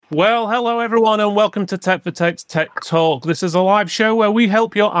Well, hello everyone and welcome to Tech for Tech's Tech Talk. This is a live show where we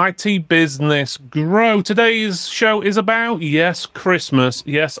help your IT business grow. Today's show is about, yes, Christmas.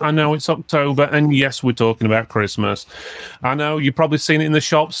 Yes, I know it's October and yes, we're talking about Christmas. I know you've probably seen it in the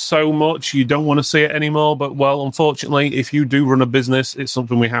shops so much you don't want to see it anymore, but well, unfortunately, if you do run a business, it's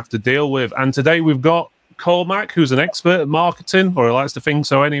something we have to deal with. And today we've got Cormac, who's an expert at marketing, or he likes to think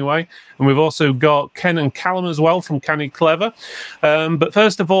so anyway. And we've also got Ken and Callum as well from Canny Clever. But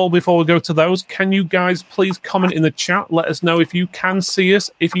first of all, before we go to those, can you guys please comment in the chat? Let us know if you can see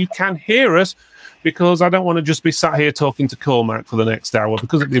us, if you can hear us, because I don't want to just be sat here talking to Cormac for the next hour,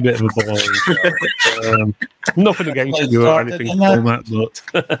 because it'd be a bit of a boring. Nothing against you or anything, Cormac,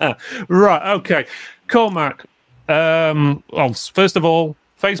 but... Right, okay. Cormac, well, first of all,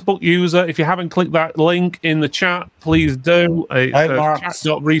 Facebook user, if you haven't clicked that link in the chat, please do.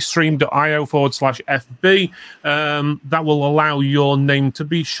 Chat.restream.io/FB. That will allow your name to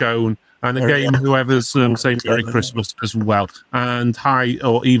be shown. And again, whoever's saying Merry Christmas as well. And hi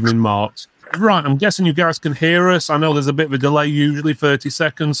or evening marks. Right, I'm guessing you guys can hear us. I know there's a bit of a delay, usually 30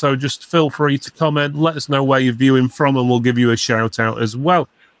 seconds, so just feel free to comment. Let us know where you're viewing from, and we'll give you a shout out as well.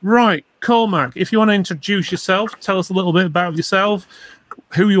 Right, Cormac, if you want to introduce yourself, tell us a little bit about yourself,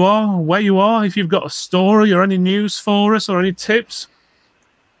 who you are, where you are, if you've got a story or any news for us or any tips.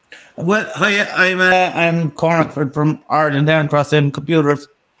 Well, hi, I'm Cormac from Ireland, down across in computers.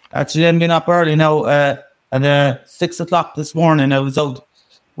 Actually, I'm been up early now. At 6 o'clock this morning, I was out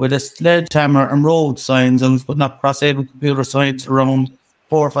with a sledgehammer and road signs. I was putting up cross-haven computer signs around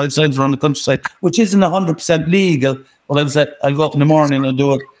 4 or 5 signs around the countryside, which isn't 100% legal. But I'll go up in the morning and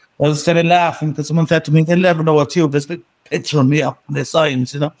do it. I was kind of laughing because someone said to me, they'll never know it's you. There's a picture of me up in the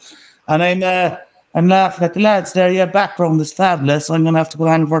signs, you know. And I'm laughing at the lads there. Yeah, background is fabulous. I'm going to have to go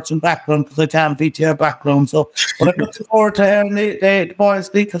on virtual background because I can't beat your background. So, but I'm looking forward to hearing the boys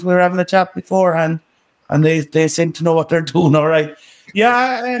speak because we were having a chat beforehand and they seem to know what they're doing, all right.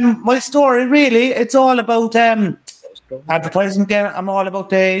 Yeah, my story, really, it's all about advertising again. I'm all about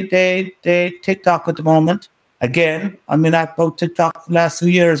the TikTok at the moment. Again, I'm in about TikTok for the last 2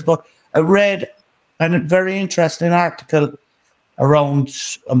 years, but I read a very interesting article around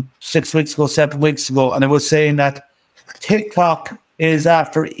 6 weeks ago, 7 weeks ago, and it was saying that TikTok is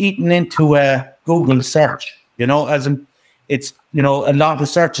after eating into a Google search, you know, as in it's, you know, a lot of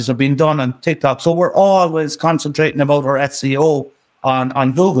searches are being done on TikTok. So we're always concentrating about our SEO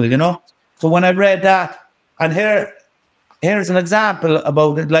on Google, you know. So when I read that, and here's an example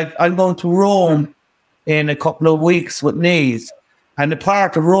about it, like I'm going to Rome in a couple of weeks with Niamh, and the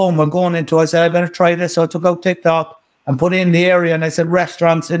part of Rome I'm going into, I said, I better try this. So I took out TikTok and put in the area, and I said,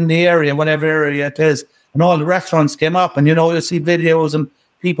 restaurants in the area, whatever area it is. And all the restaurants came up, and, you know, you see videos and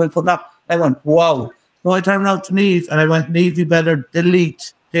people putting up. I went, wow. So I turned around to Niamh, and I went, Niamh, you better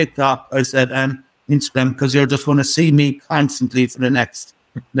delete TikTok, I said, and Instagram, because you're just going to see me constantly for the next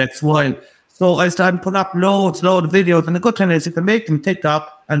while. So I started putting up loads of videos, and the good thing is you can make them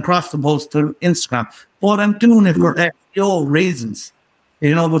TikTok and cross them post to Instagram. But I'm doing it for SEO reasons.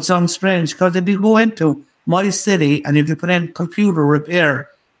 You know, it sounds strange, because if you go into my city and if you put in computer repair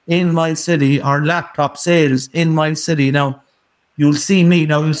in my city or laptop sales in my city, now you'll see me.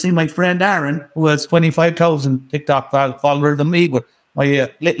 Now you'll see my friend Aaron, who has 25,000 TikTok followers than me with my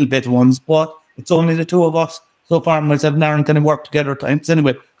little bit ones, but it's only the two of us. So far, myself and Aaron can work together at times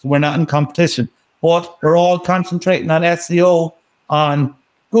anyway, so we're not in competition. But we're all concentrating on SEO on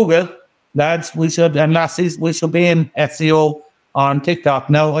Google. Lads, and lassies, we should be in SEO on TikTok.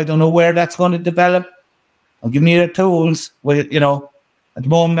 Now, I don't know where that's going to develop. I'll give you the tools. You know, at the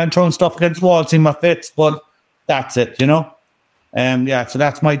moment, I'm throwing stuff against walls, seeing my fits, but that's it, you know. Yeah, so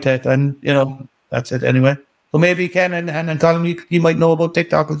that's my take, and, you know, that's it anyway. So maybe Ken and Colin, you might know about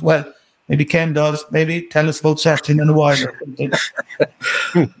TikTok as well. Maybe Ken does. Maybe tell us about searching in the wild.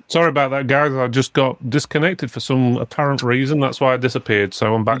 Sorry about that, guys. I just got disconnected for some apparent reason. That's why I disappeared.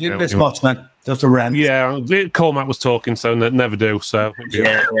 So I'm back. You didn't miss much, man. Just a rant. Yeah, Cormac was talking, so never do. So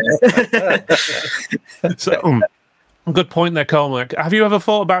yeah. So good point there, Cormac. Have you ever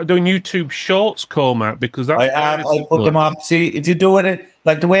thought about doing YouTube Shorts, Cormac? Because I have. I put them up. See, if you do it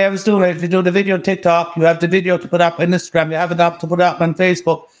like the way I was doing it, if you do the video on TikTok, you have the video to put up on Instagram. You have it up to put up on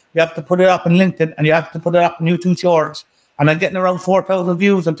Facebook. You have to put it up on LinkedIn, and you have to put it up on YouTube Shorts. And I'm getting around 4,000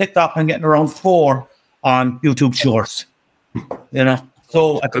 views on TikTok. I'm getting around 4 on YouTube Shorts. You know,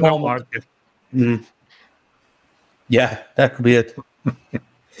 so at the moment, yeah, that could be it.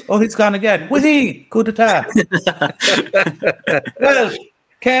 Oh, he's gone again. Was he? Good attack. Well,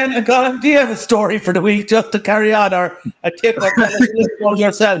 Ken and Colin, do you have a story for the week just to carry on, or a tip or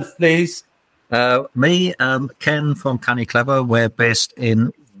yourself, please? Me, Ken from Canny Clever. We're based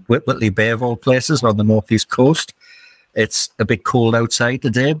in Whitley Bay of all places on the northeast coast. It's a bit cold outside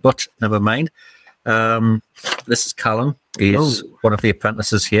today, but never mind. This is Callum. He's one of the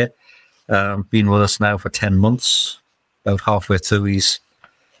apprentices here. Been with us now for 10 months, about halfway through his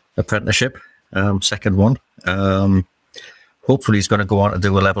apprenticeship, second one. Hopefully he's going to go on to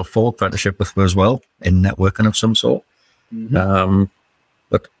do a level 4 apprenticeship with me as well, in networking of some sort.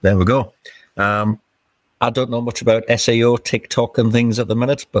 But there we go. I don't know much about SEO, TikTok and things at the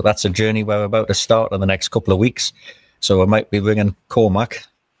minute, but that's a journey we're about to start in the next couple of weeks. So I might be ringing Cormac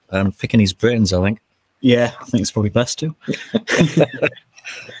and picking his brains, I think. Yeah, I think it's probably best to.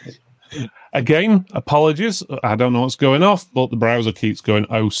 Again, apologies. I don't know what's going off, but the browser keeps going,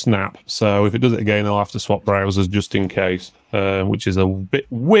 oh snap. So if it does it again, I'll have to swap browsers just in case, which is a bit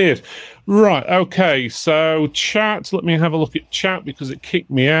weird. Right, okay, so chat. Let me have a look at chat because it kicked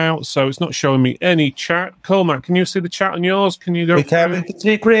me out, so it's not showing me any chat. Cormac, can you see the chat on yours? Can you go? We can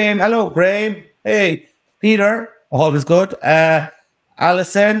see Graham. Hello, Graham. Hey, Peter. Always good.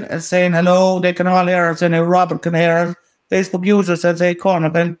 Alison is saying hello. They can all hear us, and Robert can hear us. Facebook user says, hey,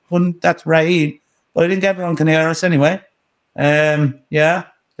 Cormac, and that's right. But I think everyone can hear us anyway. Yeah,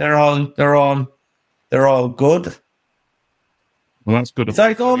 they're all good. Well, that's good. It's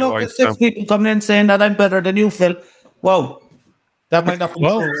like, oh, look, there's 6 people coming in saying that I'm better than you, Phil. Whoa. That might not be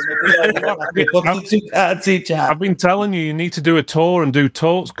true. I've been telling you need to do a tour and do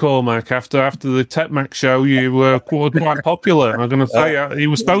talks, Cormac. After the TechMac show, you were quite popular. I'm going to say he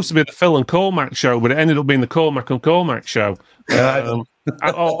was supposed to be the Phil and Cormac show, but it ended up being the Cormac and Cormac show.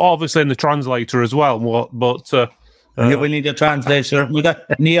 Obviously in the translator as well. But we need a translator. We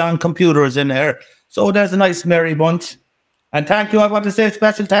got neon computers in there. So there's a nice merry bunch. And thank you. I want to say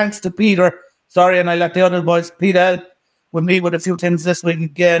special thanks to Peter. Sorry, and I let the other boys, Peter, with me with a few things this week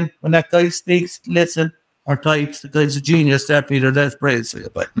again. When that guy speaks, listen, or types, the guy's a genius there, Peter. That's praise for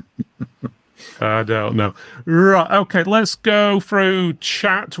you, but I don't know. Right, okay, let's go through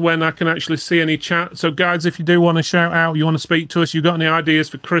chat when I can actually see any chat. So, guys, if you do want to shout out, you want to speak to us, you got any ideas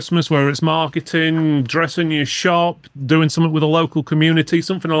for Christmas, whether it's marketing, dressing your shop, doing something with a local community,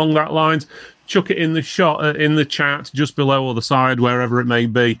 something along that lines, chuck it in the chat just below or the side, wherever it may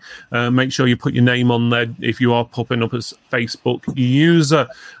be. Make sure you put your name on there if you are popping up as Facebook user.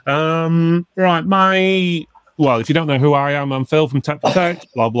 Well, if you don't know who I am, I'm Phil from Tech for Tech,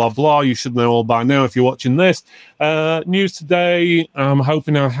 blah, blah, blah. You should know all by now if you're watching this. News today, I'm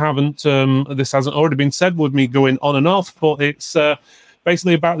hoping this hasn't already been said with me going on and off, but it's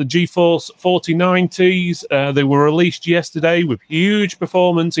basically about the GeForce 4090s. They were released yesterday with huge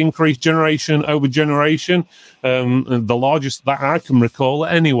performance increase generation over generation, the largest that I can recall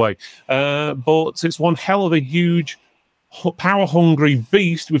anyway. But it's one hell of a huge power-hungry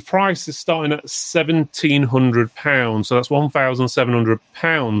beast with prices starting at £1,700. So that's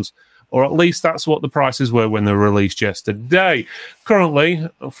 £1,700. Or at least that's what the prices were when they were released yesterday. Currently,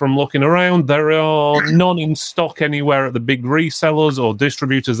 from looking around, there are none in stock anywhere at the big resellers or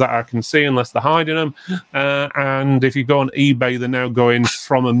distributors that I can see, unless they're hiding them. And if you go on eBay, they're now going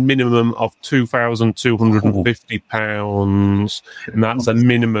from a minimum of £2,250. And that's a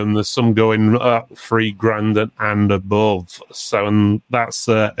minimum. There's some going $3,000 and above. So and that's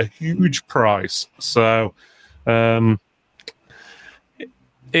a huge price. So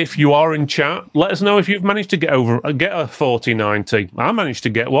if you are in chat, let us know if you've managed to get a 4090. I managed to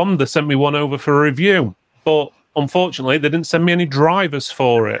get one. They sent me one over for a review, but unfortunately, they didn't send me any drivers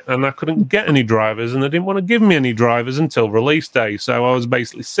for it, and I couldn't get any drivers, and they didn't want to give me any drivers until release day. So I was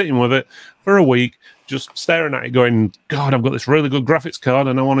basically sitting with it for a week, just staring at it, going, God, I've got this really good graphics card,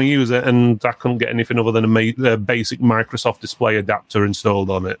 and I want to use it, and I couldn't get anything other than a basic Microsoft display adapter installed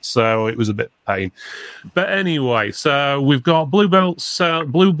on it. So it was a bit of pain. But anyway, so we've got Blue Bolt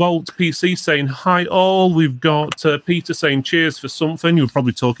PC saying hi all. We've got Peter saying cheers for something. You were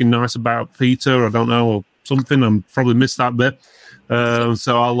probably talking nice about Peter, I don't know, or something. I probably missed that bit.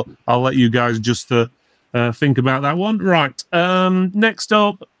 So I'll let you guys just think about that one. Right. Next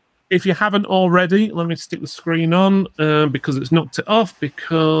up, if you haven't already, let me stick the screen on because it's knocked it off.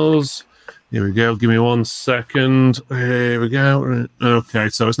 Because here we go. Give me 1 second. Here we go. Okay,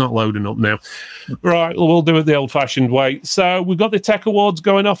 so it's not loading up now. Right, we'll do it the old-fashioned way. So we've got the Tech Awards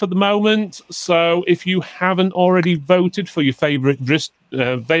going off at the moment. So if you haven't already voted for your favourite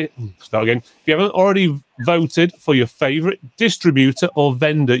If you haven't already voted for your favourite distributor or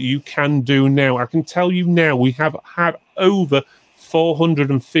vendor, you can do now. I can tell you now, we have had over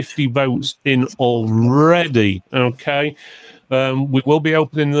 450 votes in already. Okay. We will be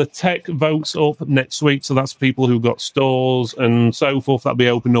opening the tech votes up next week, so that's people who've got stores and so forth. That'll be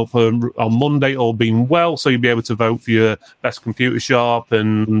opened up on Monday, all being well, so you'll be able to vote for your best computer shop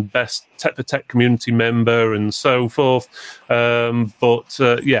and best Tech for Tech community member and so forth. So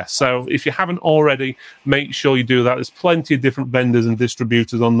if you haven't already, make sure you do that. There's plenty of different vendors and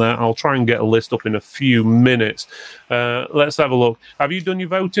distributors on there. I'll try and get a list up in a few minutes. Let's have a look. Have you done your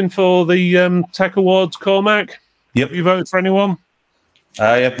voting for the Tech Awards, Cormac? Yep. Have you voted for anyone?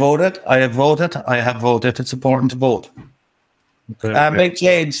 I have voted. It's important to vote. Make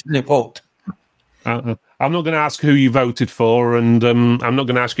change in the vote. I'm not going to ask who you voted for, and I'm not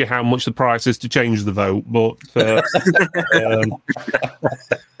going to ask you how much the price is to change the vote, but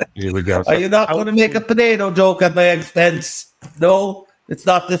here we go. Are you not going to make a potato joke at my expense? No, it's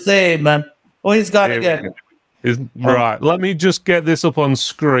not the same, man. Oh, he's got it again. Right, let me just get this up on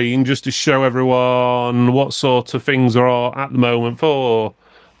screen just to show everyone what sort of things there are at the moment for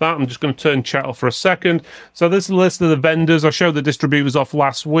that. I'm just going to turn chat off for a second. So this is a list of the vendors. I showed the distributors off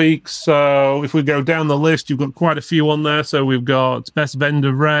last week. So if we go down the list, you've got quite a few on there. So we've got best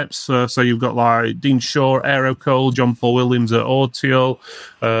vendor reps. So you've got like Dean Shaw, Aerocole, John Paul Williams at Autiel,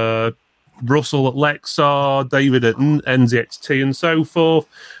 Russell at Lexar, David at NZXT and so forth.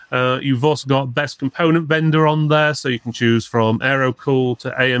 You've also got best component vendor on there, so you can choose from Aerocool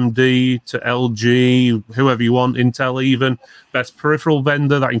to AMD to LG, whoever you want, Intel even. Best peripheral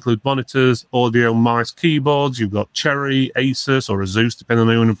vendor, that includes monitors, audio, mice, keyboards. You've got Cherry, Asus, or Asus, depending on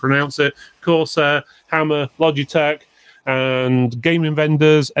how you want to pronounce it, Corsair, Hammer, Logitech, and gaming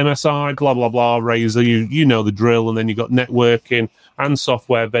vendors, MSI, blah, blah, blah, Razer, you know the drill. And then you've got networking and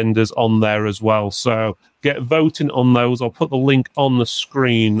software vendors on there as well. So get voting on those. I'll put the link on the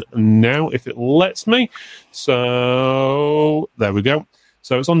screen now if it lets me. So there we go.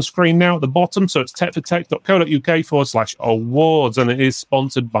 So it's on the screen now at the bottom. So it's techfortech.co.uk/awards, and it is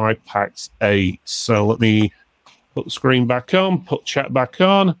sponsored by PAX 8. So let me put the screen back on, put chat back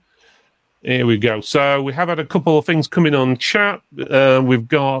on. Here we go. So we have had a couple of things coming on chat. We've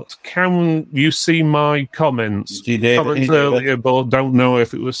got, can you see my comments? Comments earlier, but don't know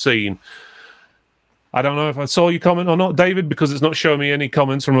if it was seen. I don't know if I saw your comment or not, David, because it's not showing me any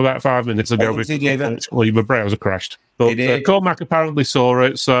comments from about 5 minutes ago. Well, your browser crashed. But Cormac apparently saw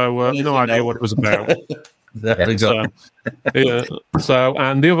it, so no idea what it was about. So,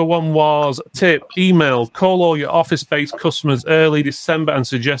 and the other one was tip, email, call all your office-based customers early December and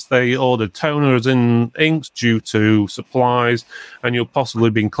suggest they order toners and inks due to supplies, and you'll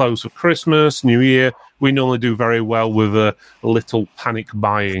possibly be closed for Christmas, New Year. We normally do very well with a little panic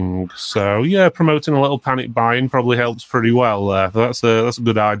buying. So, yeah, promoting a little panic buying probably helps pretty well there. That's a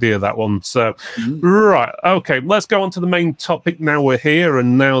good idea, that one. So, right, okay, let's go on to the main topic now we're here,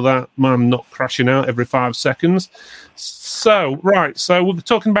 and now that I'm not crashing out every 5 seconds. So, right, so we're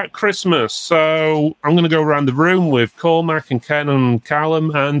talking about Christmas. So I'm going to go around the room with Cormac and Ken and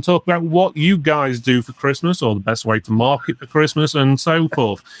Callum and talk about what you guys do for Christmas, or the best way to market for Christmas and so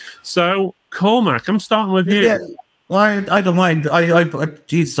forth. So, Cormac, I'm starting with you. Yeah, well, I don't mind. I'm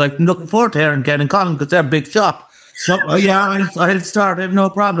looking forward to hearing Ken and Colin because they're a big shop. So, I'll start. I have no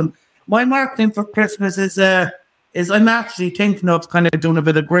problem. My marketing for Christmas is I'm actually thinking of kind of doing a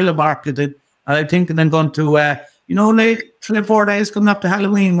bit of guerrilla marketing. I'm thinking I'm going to, like 3 or 4 days coming up to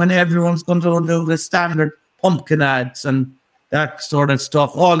Halloween when everyone's going to do the standard pumpkin ads and that sort of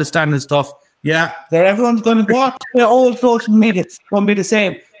stuff, all the standard stuff. Yeah, everyone's going to watch the old social media. It's going to be the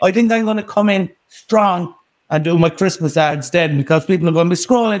same. I think I'm going to come in strong and do my Christmas ads then, because people are going to be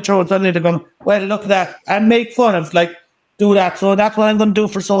scrolling through and suddenly they're going, well, look at that, and make fun of, do that. So that's what I'm going to do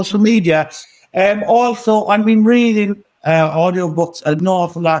for social media. Also, I've been reading audiobooks an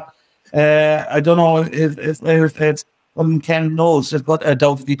awful lot. I don't know if Ken knows, but I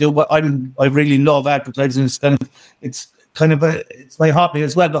doubt if you do. But I really love advertising. It's my hobby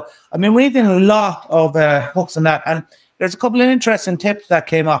as well. But I've been reading a lot of books on that, and there's a couple of interesting tips that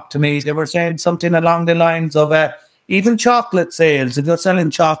came up to me. They were saying something along the lines of even chocolate sales. If you're selling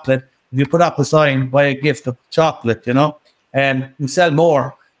chocolate, if you put up a sign, buy a gift of chocolate, you sell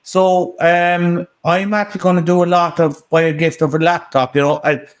more. So I'm actually going to do a lot of buy a gift of a laptop,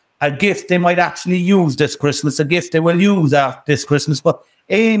 a gift they might actually use this Christmas, a gift they will use after this Christmas. But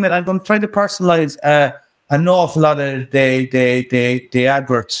I'm going to try to personalize an awful lot of the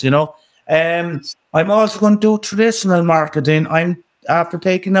adverts, I'm also going to do traditional marketing. I'm after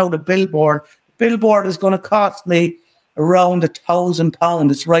taking out a billboard. Billboard is going to cost me around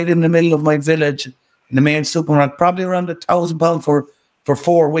 £1,000. It's right in the middle of my village, in the main supermarket, probably around £1,000 for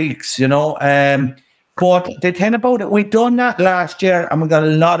 4 weeks, But the thing about it, we done that last year and we got a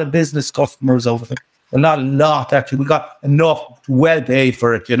lot of business customers over it. Well, not a lot, actually. We got enough to well pay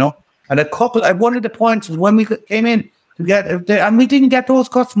for it, And one of the points was when we came in to get, and we didn't get those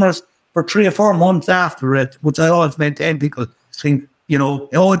customers for 3 or 4 months after it, which I always maintain. People think,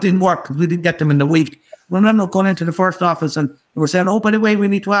 it didn't work because we didn't get them in the week. I remember going into the first office and they were saying, by the way, we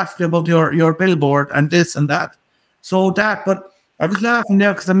need to ask you about your billboard and this and that. But I was laughing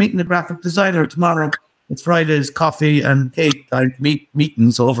there because I'm meeting the graphic designer tomorrow. It's Friday's coffee and cake time,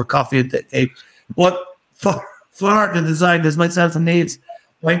 meetings over coffee and cake. But for the designers, myself and Niamh,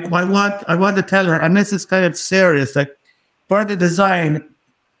 I want to tell her, and this is kind of serious, like for the design,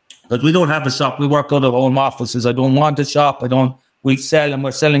 because we don't have a shop, we work out of home offices. I don't want a shop. We sell, and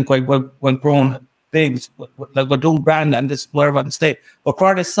we're selling quite well grown things. Like we're doing brand and this wherever on the state. But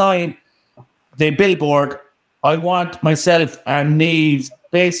for the sign, the billboard, I want myself and Niamh,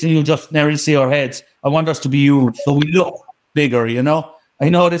 basically you just nearly see our heads. I want us to be huge, so we look bigger, I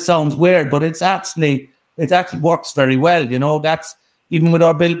know this sounds weird, but it actually works very well, That's even with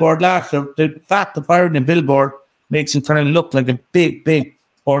our billboard last year, the fact of hiring a billboard makes it kind of look like a big, big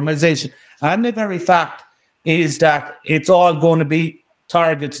organization. And the very fact is that it's all going to be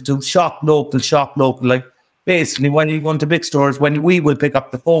targeted to shop local. Like basically when you go into big stores, when we will pick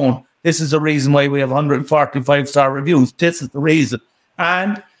up the phone, this is the reason why we have 145-star reviews. This is the reason.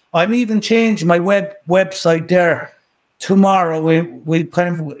 And I'm even changing my website there tomorrow. We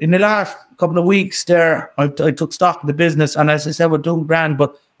kind of, in the last couple of weeks there, I took stock of the business, and as I said, we're doing grand,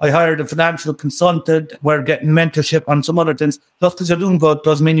 but I hired a financial consultant. We're getting mentorship on some other things. Just because you're doing good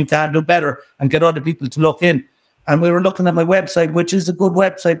doesn't mean you can't do better and get other people to look in. And we were looking at my website, which is a good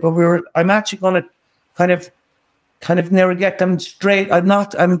website, but I'm actually going to kind of nearly get them straight. I'm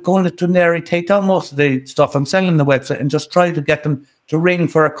going to nearly take down most of the stuff I'm selling on the website and just try to get them to ring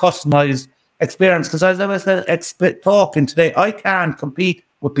for a customized experience. Because as I was talking today, I can't compete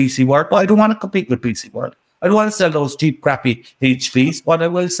with PC World, but I don't want to compete with PC World. I don't want to sell those cheap, crappy HVs. What I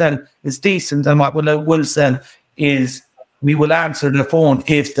will sell is decent, and what I will sell is we will answer the phone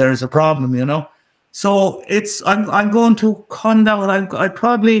if there's a problem, So I'm going to come down. I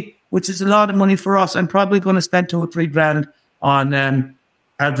probably, which is a lot of money for us, I'm probably going to spend 2 or 3 grand on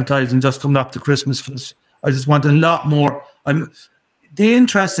advertising just coming up to Christmas. I just want a lot more. The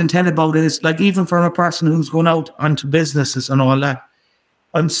interesting thing about it is, like, even for a person who's going out onto businesses and all that,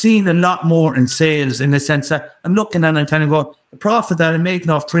 I'm seeing a lot more in sales, in the sense that I'm looking and I'm kind of going, the profit that I'm making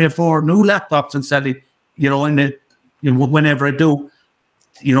off 3 or 4 new laptops and selling, whenever I do,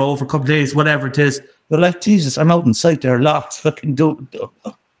 over a couple of days, whatever it is, they're like, Jesus, I'm out in sight there, lots fucking do.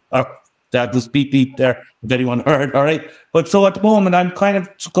 That was beep there, if anyone heard, all right? But so at the moment, I'm kind of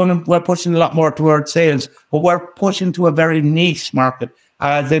we're pushing a lot more towards sales, but we're pushing to a very niche market,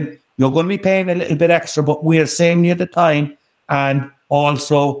 as in you're going to be paying a little bit extra, but we are saving you the time. And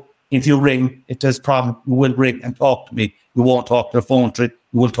also, if you ring, if there's a problem, you will ring and talk to me. You won't talk to the phone tree.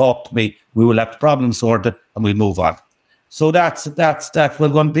 You will talk to me. We will have the problem sorted, and we'll move on. So that's that. We're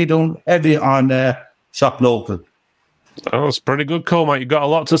going to be doing heavy on shop local. Oh, that's pretty good, Cole, mate. You've got a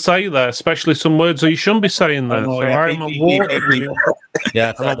lot to say there, especially some words that you shouldn't be saying there. I'm awarding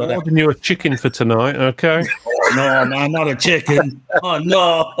you a chicken for tonight, okay? No, man, not a chicken. Oh,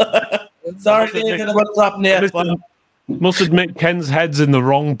 no. Sorry, David, what's up next? Must admit, Ken's head's in the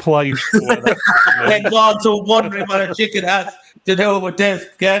wrong place. Thank God, so wondering what a chicken has to do with this,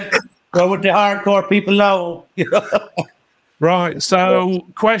 Ken. Or with the hardcore people now. Right, so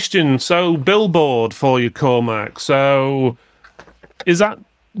question. So billboard for you, Cormac. So is that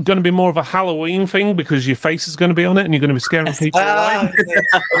going to be more of a Halloween thing because your face is going to be on it and you're going to be scaring people away?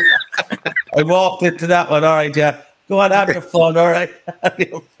 I walked into that one. All right, yeah. Go on, have your fun, all right? Have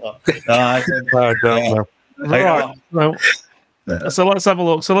your fun. Right. So let's have a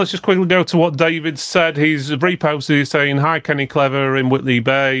look. So let's just quickly go to what David said. He's reposted. He's saying, "Hi, Kenny Clever in Whitley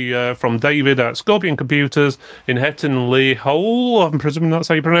Bay from David at Scorpion Computers in Hetton-le Hole. I'm presuming that's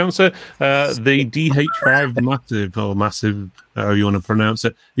how you pronounce it. The DH5 massive, however you want to pronounce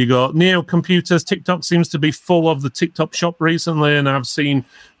it. You got Neo Computers. TikTok seems to be full of the TikTok shop recently, and I've seen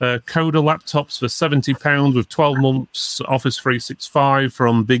Coda laptops for £70 with 12 months Office 365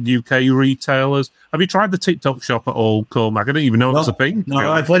 from big UK retailers. Have you tried the TikTok shop at all, Cormac? I didn't even know it was a thing. No,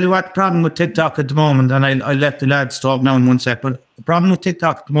 I'll tell you what the problem with TikTok at the moment, and I let the lads talk now in 1 sec, but the problem with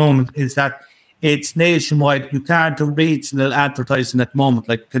TikTok at the moment is that it's nationwide. You can't do regional advertising at the moment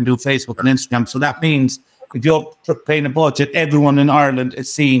like you can do Facebook and Instagram. So that means if you're paying a budget, everyone in Ireland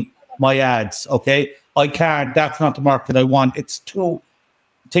is seeing my ads, okay? I can't. That's not the market I want. It's too...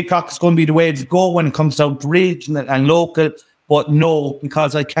 TikTok is going to be the way to go when it comes down to regional and local, but no,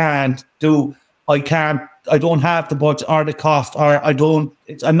 because I don't have the budget or the cost, or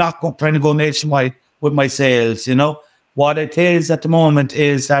I'm not trying to go nationwide. with my sales. You know what it is at the moment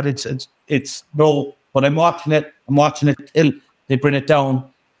is that it's low, but I'm watching it till they bring it down,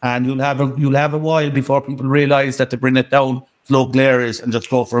 and you'll have a while before people realise that they bring it down, low glares, and just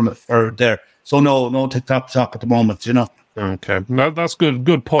go for there. So no TikTok shop at the moment. You know. Okay, no, that's good.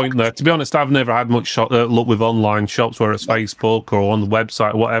 Good point there. To be honest, I've never had much luck with online shops, where it's Facebook or on the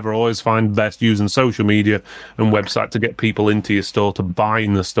website or whatever. I always find best using social media and website to get people into your store to buy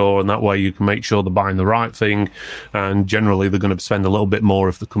in the store, and that way you can make sure they're buying the right thing. And generally, they're going to spend a little bit more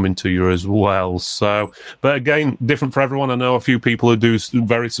if they're coming to you as well. So, but again, different for everyone. I know a few people who do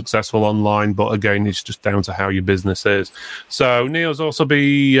very successful online, but again, it's just down to how your business is. So, Neo's also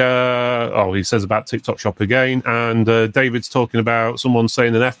he says about TikTok shop again, and David's talking about someone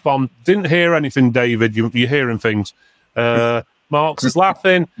saying an F-bomb. Didn't hear anything, David. You're hearing things. Mark's is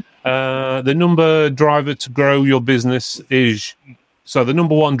laughing. The number driver to grow your business is... So the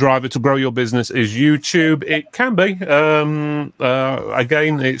number one driver to grow your business is YouTube. It can be.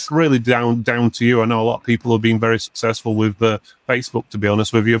 Again, it's really down to you. I know a lot of people have been very successful with Facebook, to be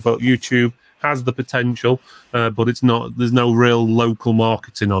honest with you, but YouTube has the potential, but it's not. There's no real local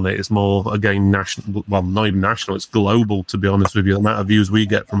marketing on it. It's more, again, national. Well, not even national. It's global, to be honest with you. The amount of views we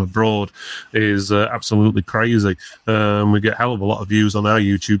get from abroad is absolutely crazy. We get a hell of a lot of views on our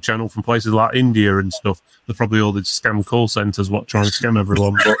YouTube channel from places like India and stuff. They're probably all the scam call centers what try and scam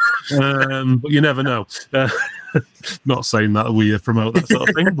everyone, but you never know. Not saying that we promote that sort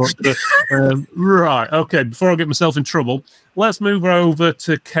of thing, but right, okay. Before I get myself in trouble, let's move over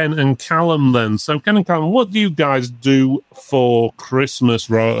to Ken and Callum then. So, Ken and Callum, what do you guys do for Christmas,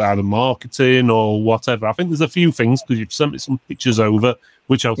 out of marketing or whatever? I think there's a few things, because you've sent me some pictures over,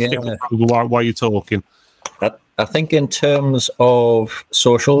 which I'll skip while you're talking. I think in terms of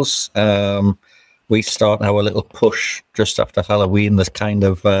socials, we start our little push just after Halloween, this kind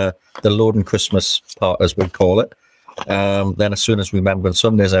of the loading Christmas part, as we call it. Then as soon as Remembrance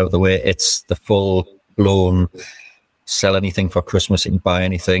Sunday's out of the way, it's the full-blown sell anything for Christmas, you can buy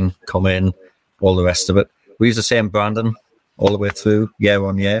anything, come in, all the rest of it. We use the same branding all the way through, year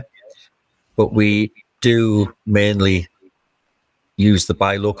on year, but we do mainly use the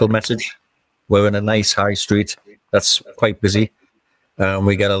buy local message. We're in a nice high street that's quite busy.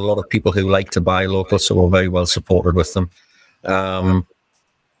 We get a lot of people who like to buy local, so we're very well supported with them.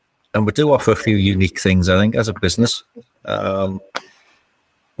 And we do offer a few unique things, I think, as a business.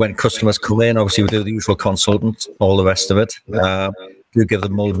 When customers come in, obviously we do the usual consultant, all the rest of it. We give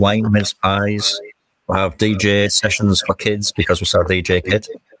them mulled wine, mince pies. We have DJ sessions for kids because we sell DJ Kit.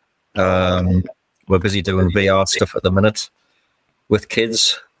 We're busy doing VR stuff at the minute with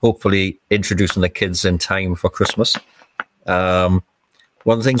kids, hopefully introducing the kids in time for Christmas.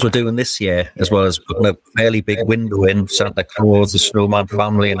 One of the things we're doing this year, as well as putting a fairly big window in Santa Claus, the Snowman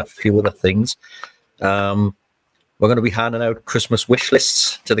Family, and a few other things, we're going to be handing out Christmas wish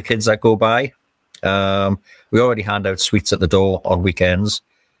lists to the kids that go by. We already hand out sweets at the door on weekends,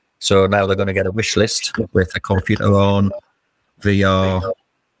 so now they're going to get a wish list with a computer on, VR,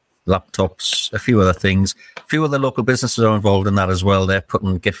 laptops, a few other things. A few other local businesses are involved in that as well. They're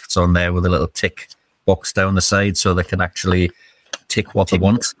putting gifts on there with a little tick box down the side so they can actually tick what they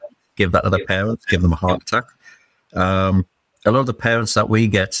want, give that to their parents, give them a heart attack. A lot of the parents that we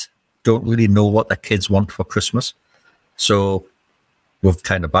get don't really know what their kids want for Christmas. So we've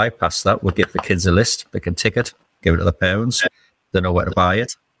kind of bypassed that. We'll give the kids a list. They can tick it, give it to the parents. They know where to buy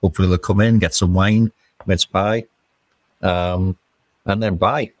it. Hopefully they'll come in, get some wine, mince pie, and then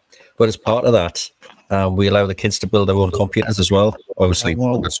buy. But as part of that, we allow the kids to build their own computers as well, obviously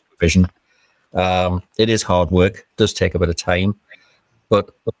under supervision. It is hard work, does take a bit of time, but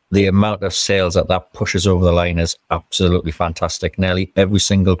the amount of sales that pushes over the line is absolutely fantastic. Nearly every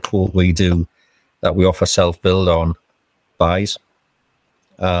single quote we do that we offer self-build on buys,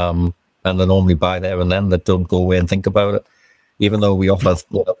 and they normally buy there and then. They don't go away and think about it, even though we offer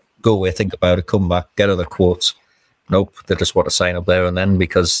go away, think about it, come back, get other quotes. Nope, they just want to sign up there and then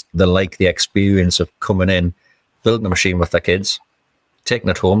because they like the experience of coming in, building a machine with their kids, taking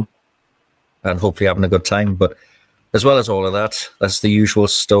it home, and hopefully having a good time. But as well as all of that, that's the usual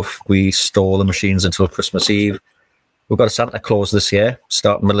stuff. We store the machines until Christmas Eve. We've got a Santa Claus this year,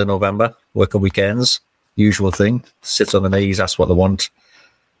 starting middle of November, working weekends, usual thing. Sits on the knees, asks what they want.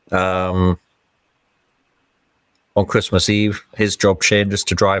 On Christmas Eve, his job changes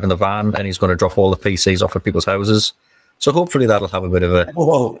to drive in the van, and he's going to drop all the PCs off at people's houses. So hopefully that'll have a bit of a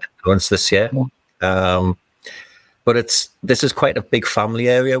influence this year. But this is quite a big family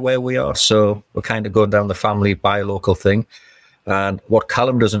area where we are, so we're kind of going down the family buy local thing. And what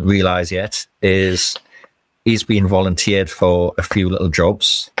Callum doesn't realise yet is he's been volunteered for a few little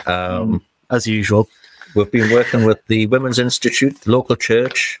jobs, and as usual. We've been working with the Women's Institute, the local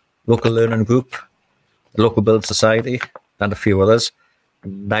church, local learning group, the local build society, and a few others.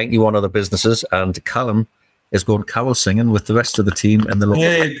 91 other businesses, and Callum is going carol singing with the rest of the team in the local.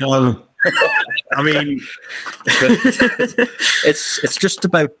 Hey, Colin. I mean, it's just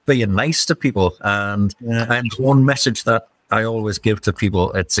about being nice to people, and one message that I always give to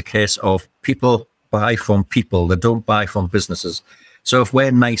people: it's a case of people buy from people; they don't buy from businesses. So if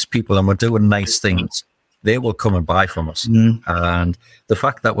we're nice people and we're doing nice things, they will come and buy from us. And the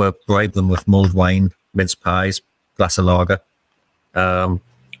fact that we're bribe them with mulled wine, mince pies, glass of lager,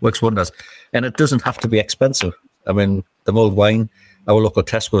 works wonders. And it doesn't have to be expensive. I mean, the mulled wine, our local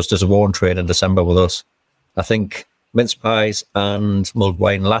Tesco's does a warm trade in December with us. I think mince pies and mulled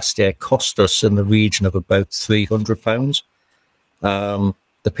wine last year cost us in the region of about £300. The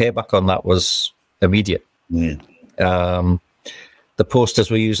payback on that was immediate. Yeah. The posters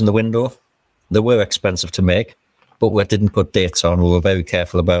we use in the window, they were expensive to make, but we didn't put dates on. We were very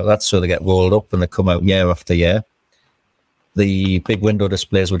careful about that, so they get rolled up and they come out year after year. The big window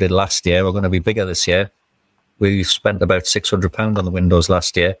displays we did last year are going to be bigger this year. We spent about £600 on the windows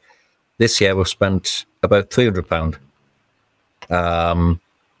last year. This year we've spent about £300.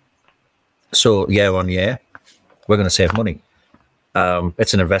 So year on year, we're going to save money.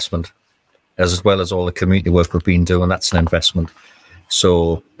 It's an investment, as well as all the community work we've been doing. That's an investment.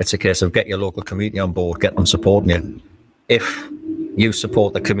 So it's a case of get your local community on board, get them supporting you. If you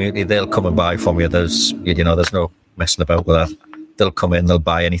support the community, they'll come and buy from you. There's no messing about with that. They'll come in, they'll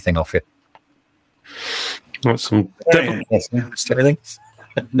buy anything off you. That's some Anything.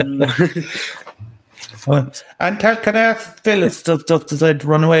 And can I ask Phil, if stuff decided to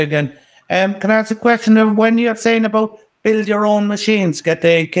run away again? Can I ask a question of when you're saying about build your own machines, get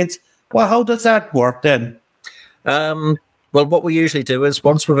the kids? Well, how does that work then? Well, what we usually do is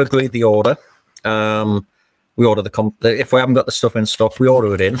once we've agreed the order, we order if we haven't got the stuff in stock, we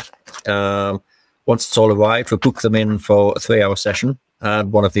order it in. Once it's all arrived, we book them in for a 3-hour session,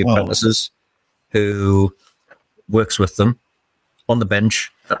 and one of the apprentices who works with them on the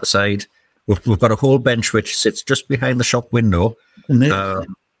bench at the side. We've got a whole bench which sits just behind the shop window.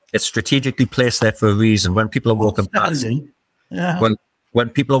 It's strategically placed there for a reason. When people are walking past, when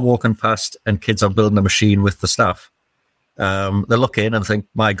people are walking past and kids are building a machine with the staff, they look in and think,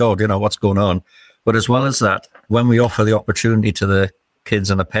 my God, what's going on? But as well as that, when we offer the opportunity to the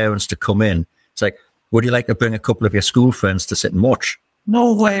kids and the parents to come in, it's like, would you like to bring a couple of your school friends to sit and watch?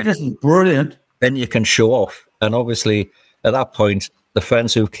 No way, this is brilliant. Then you can show off. And obviously, at that point, the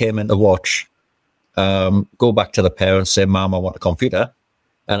friends who came in to watch go back to the parents, say, Mom, I want a computer.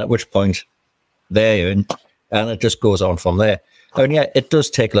 And at which point, they're in, and it just goes on from there. And yeah, it does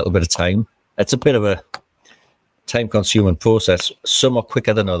take a little bit of time. It's a bit of a time-consuming process. Some are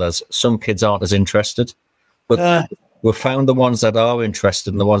quicker than others. Some kids aren't as interested. But we've found the ones that are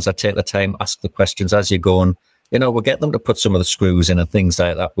interested and the ones that take the time, ask the questions as you go on. We'll get them to put some of the screws in and things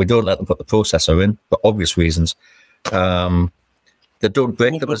like that. We don't let them put the processor in for obvious reasons. They don't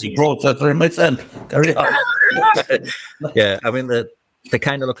break them as processor in myself. Yeah, I mean, they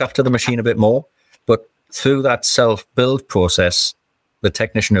kind of look after the machine a bit more. But through that self-build process, the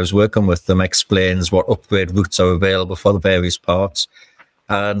technician who's working with them explains what upgrade routes are available for the various parts.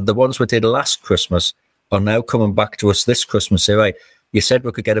 And the ones we did last Christmas are now coming back to us this Christmas. Say, right, you said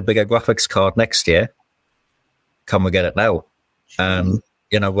we could get a bigger graphics card next year. Can we get it now? And,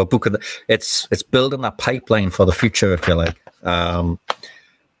 we're booking. It's building that pipeline for the future, if you like.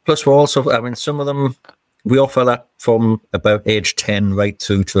 Plus, we're also, some of them, we offer that from about age 10 right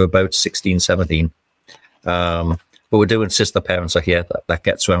through to about 16, 17. But we do insist the parents are here. That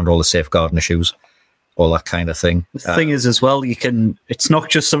gets around all the safeguarding issues, all that kind of thing. The thing is, as well, it's not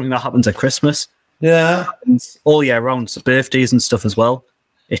just something that happens at Christmas. Yeah. It happens all year round. So birthdays and stuff as well.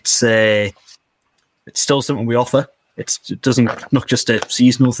 It's still something we offer. It doesn't not just a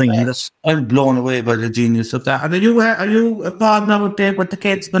seasonal thing either. I'm blown away by the genius of that. And are you a partner with the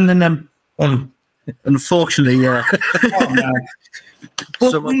kids building them? Unfortunately, yeah.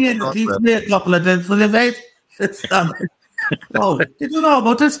 But we had a couple of days for the mate. Oh, did you know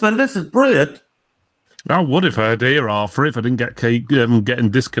about this, Phil? This is brilliant. I would if I had ear off for it if I didn't get getting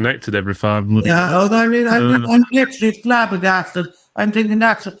disconnected every 5 minutes. Yeah, I'm literally flabbergasted. I'm thinking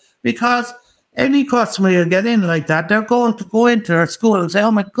that's because any customer you get in like that, they're going to go into their school and say,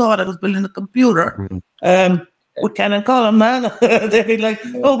 oh my God, I was building a computer. What can I call them, man? They'd be like,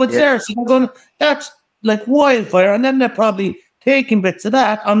 oh, but seriously, that's like wildfire. And then they're probably taking bits of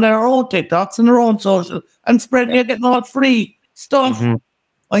that on their own TikToks and their own social and spreading it, getting all free stuff.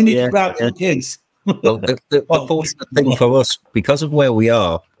 I need to grab some kids. Well, the fortunate thing for us, because of where we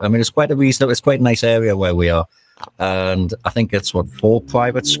are, I mean, it's quite a nice area where we are. And I think it's 4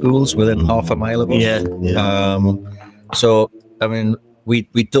 private schools within half a mile of us. Yeah. So, I mean, we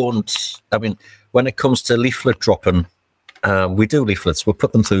don't, I mean, when it comes to leaflet dropping, we do leaflets. We'll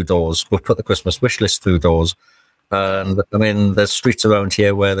put them through doors. We'll put the Christmas wish list through doors. And I mean, there's streets around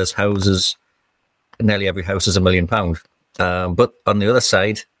here where there's houses, nearly every house is £1 million. But on the other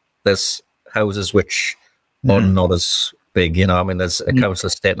side, there's houses which are not as big. You know, I mean, there's a council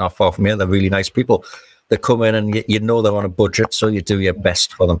estate not far from here. They're really nice people. They come in and you know they're on a budget, so you do your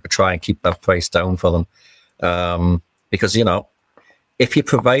best for them to try and keep that price down for them. Because, you know, if you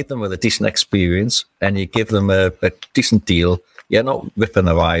provide them with a decent experience and you give them a decent deal, you're not ripping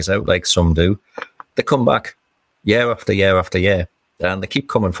their eyes out like some do. They come back year after year after year, and they keep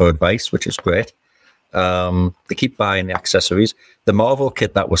coming for advice, which is great. They keep buying the accessories. The Marvel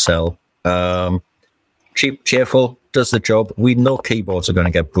kit that we sell, cheap, cheerful, does the job. We know keyboards are going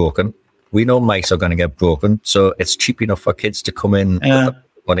to get broken. We know mice are going to get broken. So it's cheap enough for kids to come in with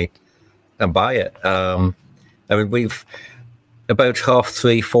money and buy it. I mean, we've about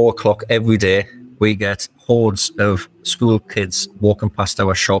 3:30, 4 o'clock every day, we get hordes of school kids walking past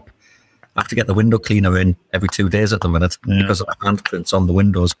our shop. I have to get the window cleaner in every 2 days at the minute because of the handprints on the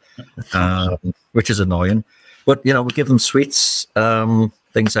windows, which is annoying. But, you know, we give them sweets,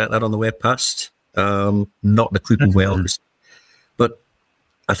 things like that on the way past, not the creepy whales. But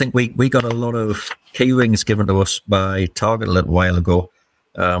I think we got a lot of key rings given to us by Target a little while ago.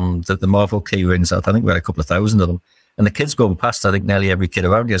 The Marvel key rings, I think we had a couple of thousand of them. And the kids going past, I think nearly every kid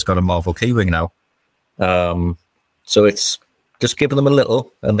around here has got a Marvel key ring now. So it's just giving them a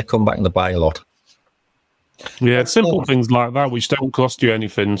little and they come back and they buy a lot. Yeah, simple things like that, which don't cost you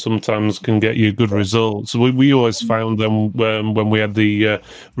anything, sometimes can get you good results. We always found them when we had the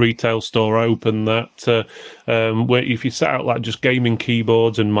retail store open that where if you set out like just gaming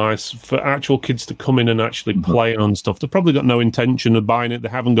keyboards and mice for actual kids to come in and actually play on stuff, they've probably got no intention of buying it. They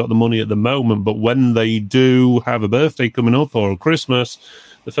haven't got the money at the moment, but when they do have a birthday coming up or a Christmas,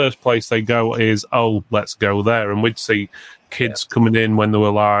 the first place they go is, oh, let's go there. And we'd see kids coming in when they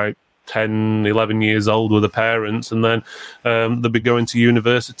were like 10, 11 years old with their parents, and then they'll be going to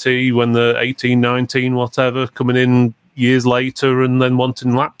university when they're 18, 19, whatever, coming in years later and then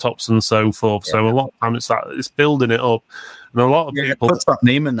wanting laptops and so forth. So a lot of time it's building it up. And a lot of people... Puts that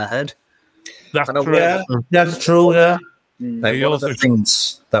name in their head. That's true. Yeah, that's true, yeah. Like one of the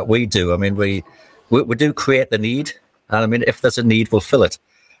things that we do, I mean, we do create the need, and I mean, if there's a need, we'll fill it.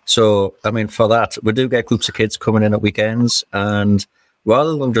 So, I mean, for that, we do get groups of kids coming in at weekends, and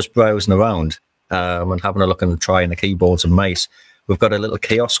rather than just browsing around and having a look and trying the keyboards and mice, we've got a little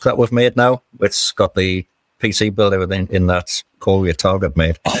kiosk that we've made now. It's got the PC builder in that Korea Target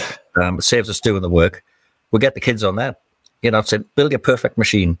made. It saves us doing the work. We get the kids on there, you know, say, build your perfect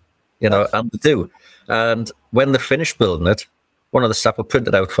machine, you know, and they do. And when they're finished building it, one of the staff will print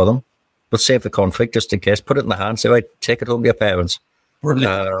it out for them, but save the config just in case, put it in the hand, say, right, take it home to your parents.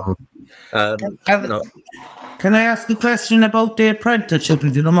 Brilliant. You know, Can I ask a question about the apprenticeship,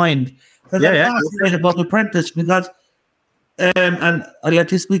 if you don't mind? Because I'm fascinated about the apprenticeship because, and I'll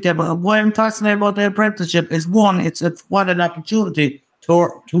let you speak there, but why I'm fascinated about the apprenticeship is one, it's what an opportunity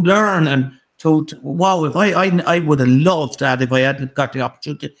to learn and to wow, if I would have loved that if I hadn't got the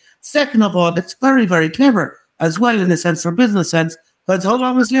opportunity. Second of all, it's very, very clever as well in a sense, for business sense, because how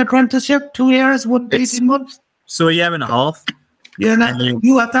long was the apprenticeship? 2 years, 18 months? So a year and a half. Yeah,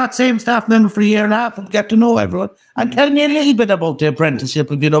 you have that same staff member for a year and a half and get to know everyone. And tell me a little bit about the apprenticeship,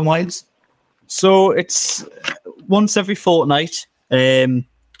 if you don't mind. So it's once every fortnight. You're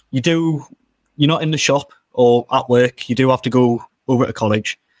not in the shop or at work. You do have to go over to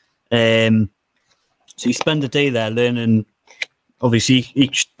college. So you spend a day there learning. Obviously,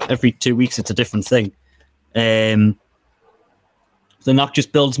 every 2 weeks it's a different thing. Then that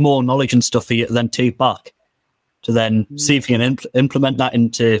just builds more knowledge and stuff for you to then take back to then see if you can implement that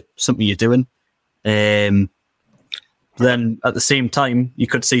into something you're doing. Then at the same time, you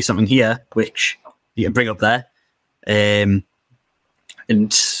could see something here which you can bring up there. And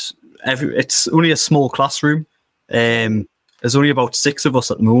it's only a small classroom. There's only about 6 of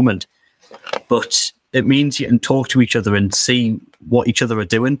us at the moment, but it means you can talk to each other and see what each other are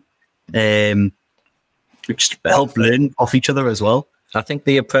doing, which help learn off each other as well. I think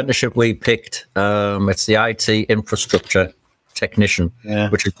the apprenticeship we picked, it's the IT infrastructure technician,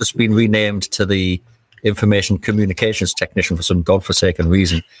 which has just been renamed to the information communications technician for some godforsaken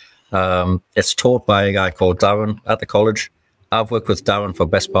reason. It's taught by a guy called Darren at the college. I've worked with Darren for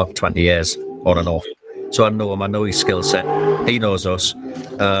the best part of 20 years, on and off. So I know him, I know his skill set. He knows us.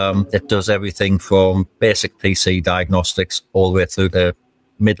 It does everything from basic PC diagnostics all the way through to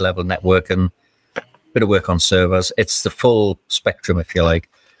mid-level networking, bit of work on servers. It's the full spectrum, if you like.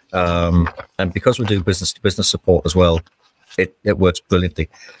 And because we do business-to-business support as well, it works brilliantly.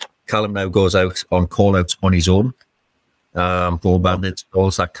 Callum now goes out on call-outs on his own, broadband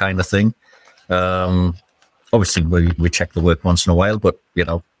installs, that kind of thing. Obviously, we check the work once in a while, but,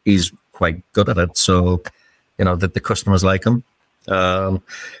 he's quite good at it. So, the customers like him.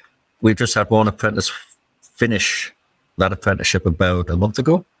 We've just had one apprentice finish that apprenticeship about a month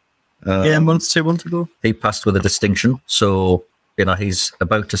ago. 2 months ago. He passed with a distinction. So, he's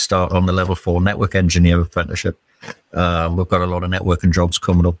about to start on the level 4 network engineer apprenticeship. We've got a lot of networking jobs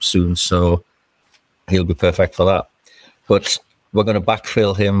coming up soon, so he'll be perfect for that. But we're going to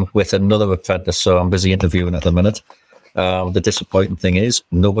backfill him with another apprentice, so I'm busy interviewing at the minute. The disappointing thing is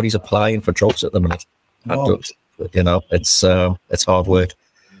nobody's applying for jobs at the minute. Oh. It's hard work.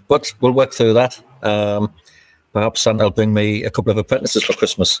 But we'll work through that. Perhaps Santa will bring me a couple of apprentices for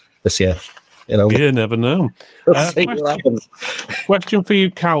Christmas this year. You never know. Question for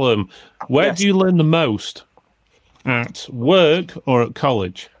you, Callum. Where do you learn the most? At work or at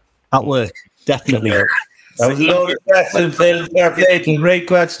college? At work, definitely. That was a loaded question, Phil. Fair play to you. Great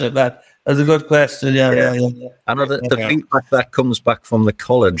question, that. That's a good question. Yeah. I know the feedback that comes back from the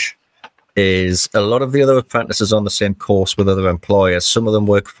college is a lot of the other apprentices on the same course with other employers. Some of them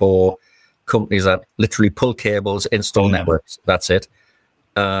work for companies that literally pull cables, install networks. That's it.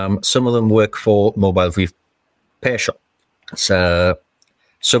 Some of them work for mobile repair shops.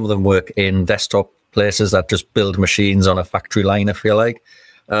 Some of them work in desktop places that just build machines on a factory line, if you like.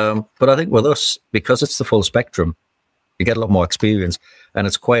 But I think with us, because it's the full spectrum, you get a lot more experience. And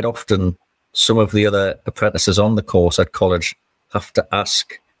it's quite often some of the other apprentices on the course at college have to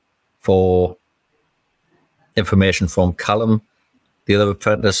ask for information from Callum, the other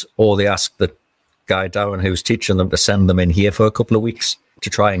apprentice, or they ask the guy, Darren, who's teaching them, to send them in here for a couple of weeks to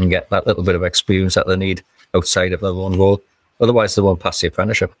try and get that little bit of experience that they need outside of their own role. Otherwise, they won't pass the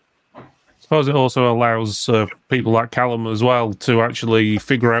apprenticeship. I suppose it also allows people like Callum as well to actually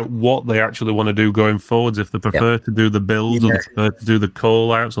figure out what they actually want to do going forwards, if they prefer to do the builds or they prefer to do the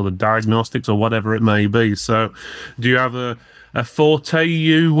call-outs or the diagnostics or whatever it may be. So do you have a forte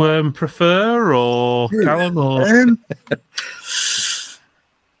you prefer, or Callum? Or? I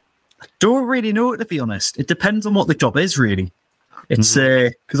don't really know, to be honest. It depends on what the job is, really. It's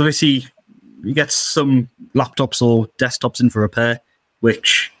because obviously you get some laptops or desktops in for repair,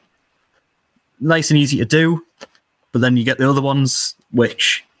 which nice and easy to do, but then you get the other ones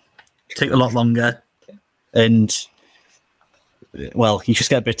which take a lot longer, and well, you just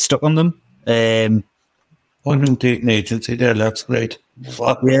get a bit stuck on them. One room dating agency there, that's great. Yeah.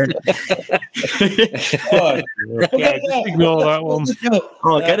 Just ignore that one.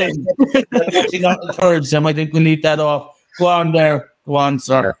 Get in. Actually, not encourage them. I think we leave that off. Go on there. Go on,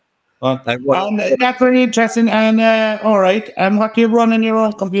 sir. That's very interesting. And all right. And what do you run on your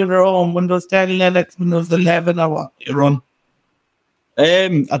own computer at home? Windows 10, Linux, Windows 11, or what do you run?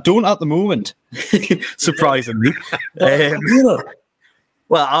 I don't at the moment, surprisingly.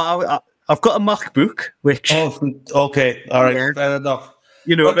 Well, I've got a MacBook, which... Oh, okay. All right. Fair enough.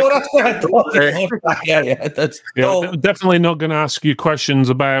 Definitely not going to ask you questions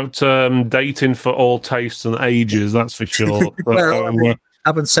about dating for all tastes and ages, that's for sure. But,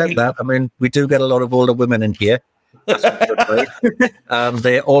 having said that, I mean, we do get a lot of older women in here.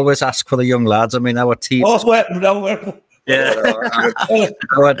 They always ask for the young lads. I mean, our team...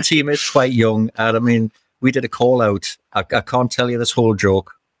 our team is quite young, and I mean, we did a call out. I can't tell you this whole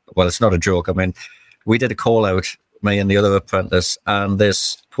joke. Well, it's not a joke. I mean, we did a call out, me and the other apprentice, and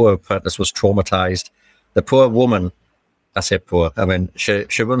this poor apprentice was traumatized. The poor woman, I say poor, I mean, she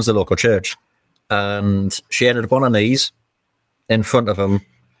runs the local church, and she ended up on her knees in front of him.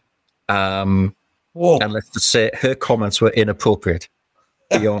 And let's just say her comments were inappropriate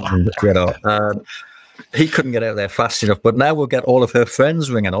beyond, he couldn't get out there fast enough. But now we'll get all of her friends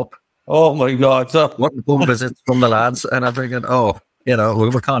ringing up. Oh my God! What home visits from the lads, and I'm thinking,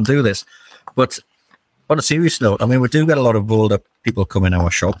 we can't do this. But on a serious note, I mean, we do get a lot of older people come in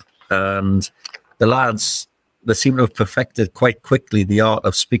our shop, and the lads, they seem to have perfected quite quickly the art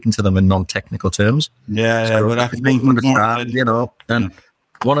of speaking to them in non-technical terms. Well, that's understand, and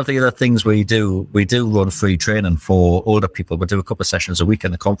one of the other things we do run free training for older people. We do a couple of sessions a week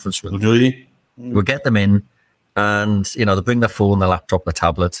in the conference room. Really? We get them in, and they bring their phone, their laptop, their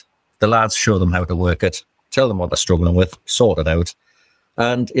tablet. The lads show them how to work it, tell them what they're struggling with, sort it out.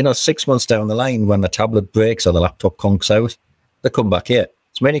 And 6 months down the line, when the tablet breaks or the laptop conks out, they come back here.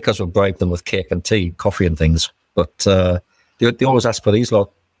 It's It's mainly because we bribe them with cake and tea, coffee and things. But they always ask for these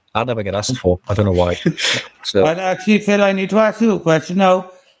lot. I never get asked for. I don't know why. So, And actually, Phil, I need to ask you a question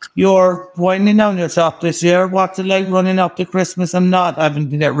now. You're winding down your shop this year. What's it like running up to Christmas and not having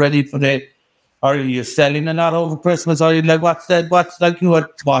to get ready for the? Are you selling a lot over Christmas? Are you like what's like you had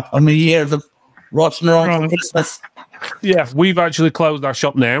how many years of rushing around for Christmas? Yeah, we've actually closed our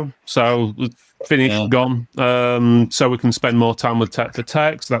shop now, so finished, gone. So we can spend more time with Tech for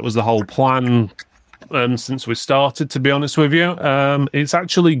Tech. So that was the whole plan since we started, to be honest with you. It's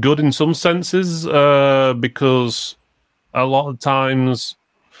actually good in some senses because a lot of times,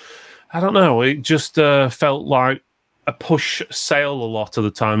 I don't know, it just felt like a push sale a lot of the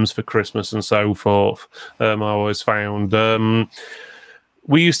times for Christmas and so forth. I always found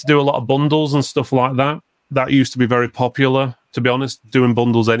we used to do a lot of bundles and stuff like that. That used to be very popular, to be honest, doing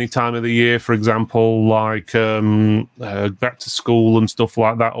bundles any time of the year. For example, like back to school and stuff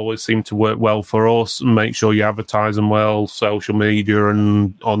like that always seemed to work well for us. And make sure you advertise them well, social media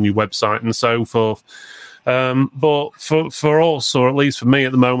and on your website and so forth. But for us, or at least for me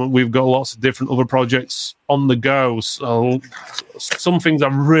at the moment, we've got lots of different other projects on the go. So some things I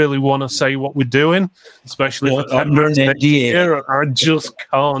really want to say what we're doing, especially for 10 minutes next year. I just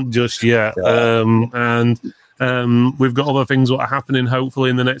can't just yet. And we've got other things that are happening hopefully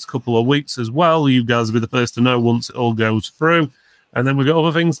in the next couple of weeks as well. You guys will be the first to know once it all goes through. And then we've got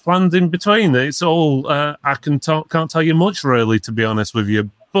other things planned in between. It's all, I can't tell you much really, to be honest with you.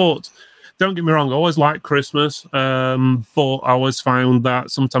 But don't get me wrong, I always liked Christmas, but I always found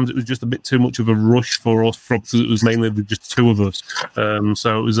that sometimes it was just a bit too much of a rush for us because it was mainly just two of us.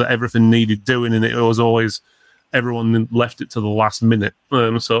 So it was everything needed doing, and it was always everyone left it to the last minute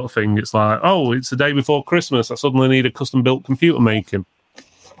sort of thing. It's like, oh, it's the day before Christmas. I suddenly need a custom-built computer making,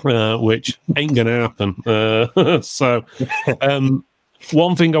 which ain't going to happen. So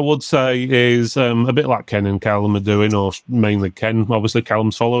one thing I would say is a bit like Ken and Callum are doing, or mainly Ken, obviously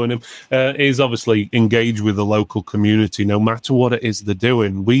Callum's following him, is obviously engage with the local community no matter what it is they're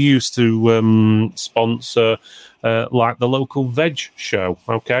doing. We used to sponsor like the local veg show,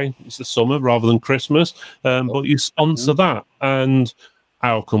 okay? It's the summer rather than Christmas, but you sponsor that. And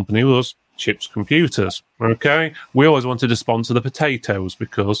our company was Chips Computers, okay? We always wanted to sponsor the potatoes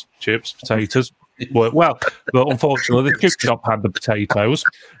because chips, potatoes, work well, but unfortunately the chip shop had the potatoes,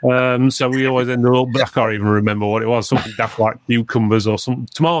 so we always ended up, I can't even remember what it was, something daft like cucumbers or some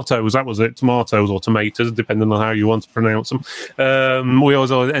tomatoes, that was it, tomatoes or tomatoes, depending on how you want to pronounce them. We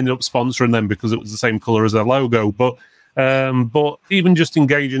always ended up sponsoring them because it was the same colour as their logo, but even just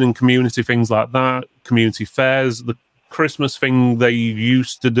engaging in community things like that, community fairs, the Christmas thing they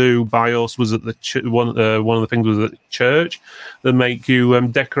used to do by us was at the one of the things was at the church. They make you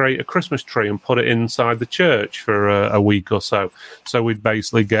decorate a Christmas tree and put it inside the church for a week or so. So we'd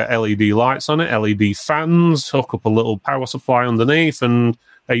basically get LED lights on it, LED fans, hook up a little power supply underneath, and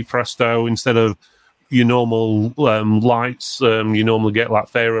hey presto, instead of your normal lights, you normally get like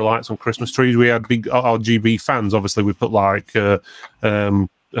fairy lights on Christmas trees. We had big RGB fans. Obviously, we put like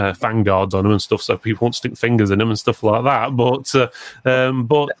fan guards on them and stuff, so people won't stick fingers in them and stuff like that. But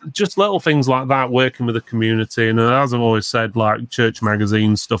just little things like that, working with the community. And as I've always said, like church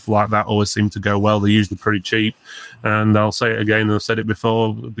magazines, stuff like that, always seem to go well. They're usually pretty cheap. And I'll say it again, and I've said it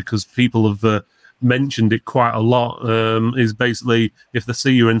before because people have mentioned it quite a lot. Is basically if they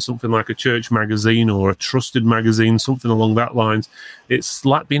see you in something like a church magazine or a trusted magazine, something along that lines, it's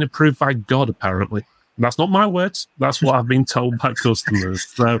like being approved by God, apparently. That's not my words. That's what I've been told by customers.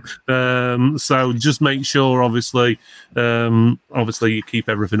 So just make sure, obviously you keep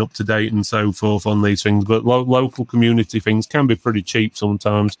everything up to date and so forth on these things. But local community things can be pretty cheap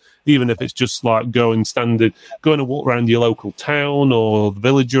sometimes, even if it's just like going to walk around your local town or the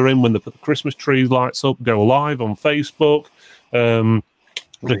village you're in when they put the Christmas tree lights up, go live on Facebook.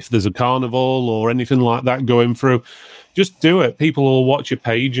 If there's a carnival or anything like that going through, just do it. People will watch your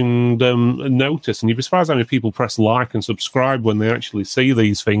page and notice, and you'd be surprised how many people press like and subscribe when they actually see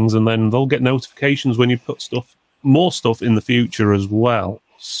these things, and then they'll get notifications when you put more stuff in the future as well.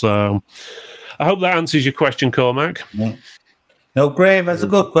 So I hope that answers your question, Cormac. Yeah. No, Graham, that's a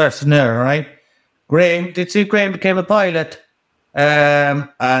good question there, right? Graham, did you see Graham became a pilot?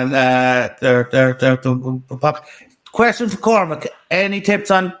 Question for Cormac. Any tips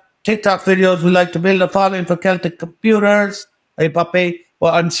on TikTok videos we like to build a following for Celtic Computers? Hey, Poppy.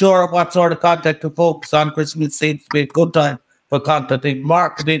 Well, I'm sure what sort of content to focus on. Christmas seems to be a good time for content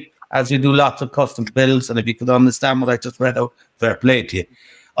marketing as you do lots of custom builds. And if you could understand what I just read out, fair play to you.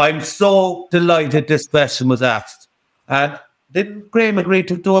 I'm so delighted this question was asked. And didn't Graham agree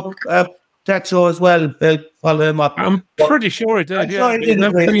to do a Tech Show as well. They'll follow him up. I'm pretty sure he did. I did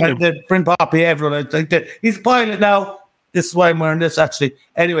agree. I did Print Poppy, everyone. He's a pilot now. This is why I'm wearing this, actually.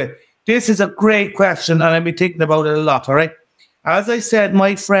 Anyway, this is a great question, and I've been thinking about it a lot, all right? As I said,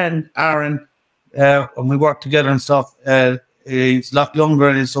 my friend, Aaron, when we work together and stuff, he's a lot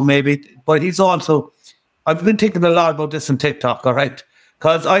younger than so maybe, but he's also, I've been thinking a lot about this on TikTok, all right?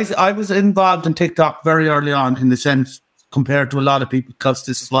 Because I was involved in TikTok very early on, in the sense, compared to a lot of people, because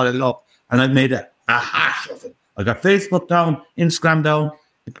this is what I love. And I've made a hash of it. I got Facebook down, Instagram down.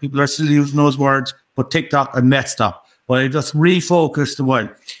 People are still using those words, but TikTok, I messed up. But I just refocused the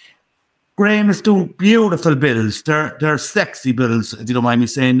word. Graham is doing beautiful builds. They're sexy builds, if you don't mind me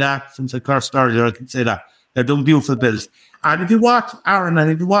saying that. Since I cursed earlier, I can say that. They're doing beautiful builds. And if you watch Aaron,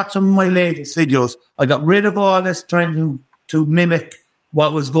 and if you watch some of my latest videos, I got rid of all this trying to mimic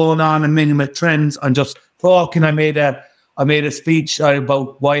what was going on and mimic trends and just talking. I made a speech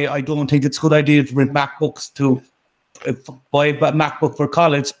about why I don't think it's a good idea to bring MacBooks to buy a MacBook for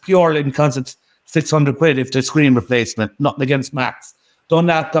college purely because it's 600 quid if the screen replacement. Nothing against Macs. Done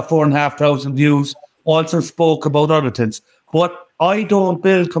that, got 4,500 views. Also spoke about other things. But I don't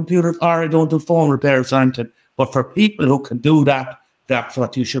build computers or I don't do phone repairs or anything. But for people who can do that, that's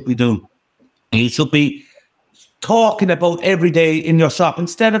what you should be doing. You should be talking about every day in your shop.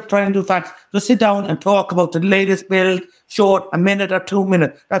 Instead of trying to do facts, just sit down and talk about the latest build, short, a minute or 2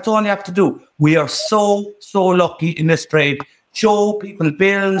 minutes. That's all you have to do. We are so lucky in this trade. Show people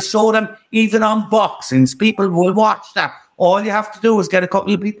builds, show them even unboxings. People will watch that. All you have to do is get a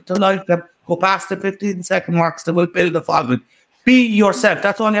couple of people to like them, go past the 15-second marks, they will build the following. Be yourself.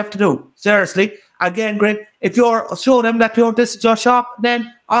 That's all you have to do. Seriously. Again, Greg, if you're show them that this is your shop,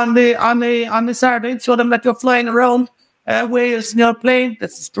 then on the Saturday, show them that you're flying around Wales in your plane.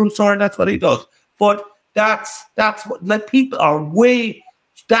 That's a true story. That's what he does. But that's what, like, people are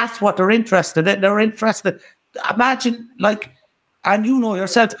that's what they're interested in. They're interested. Imagine, like, and you know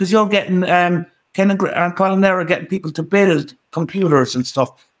yourself because you're getting Ken and Colin there are getting people to build computers and stuff.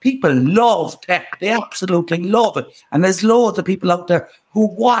 People love tech. They absolutely love it. And there's loads of people out there who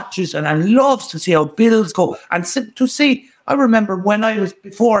watches and loves to see how builds go. And to see, I remember when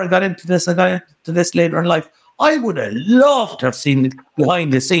before I got into this later in life, I would have loved to have seen it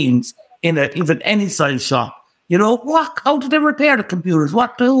behind the scenes in even any size shop. You know, how do they repair the computers?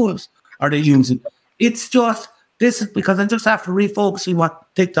 What tools are they using? It's just, this is because I just have to refocus on what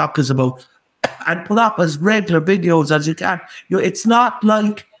TikTok is about and put up as regular videos as you can. It's not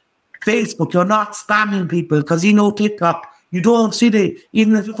like Facebook. You're not spamming people because TikTok, you don't see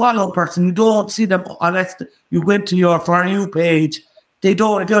even if you follow a person, you don't see them unless you went to your For You page. They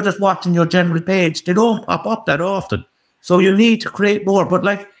don't, if you're just watching your general page, they don't pop up that often. So you need to create more. But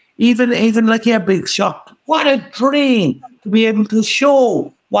like, even like your big shop, what a dream to be able to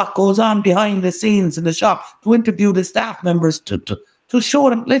show what goes on behind the scenes in the shop, to interview the staff members, to show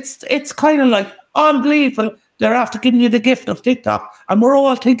them. It's kind of like unbelievable. They're after giving you the gift of TikTok. And we're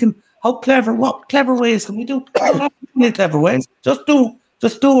all thinking, what clever ways can we do? Clever ways. Just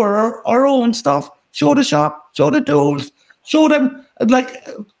do our own stuff. Show the shop, show the tools, show them like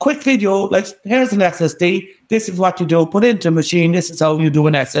a quick video, like here's an SSD, this is what you do, put into a machine, this is how you do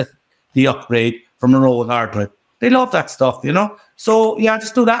an SSD upgrade from an old hard drive. They love that stuff, So yeah,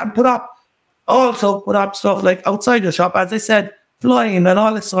 just do that and put up stuff like outside your shop, as I said, flying and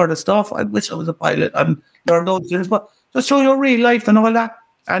all this sort of stuff. I wish I was a pilot and learn those things, but just show your real life and all that,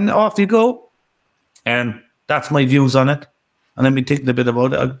 and off you go. And that's my views on it. And I've been thinking a bit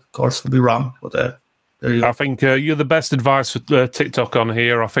about it. I, of course, could be wrong, but there you go. I think you're the best advice for TikTok on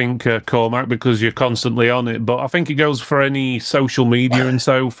here. I think, Cormac, because you're constantly on it. But I think it goes for any social media and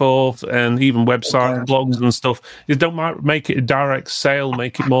so forth, and even websites, blogs and stuff. You don't make it a direct sale.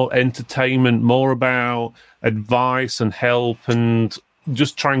 Make it more entertainment, more about advice and help, and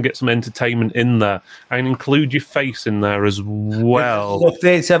just try and get some entertainment in there, and include your face in there as well.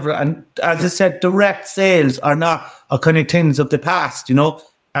 And as I said, direct sales are not a kind of things of the past,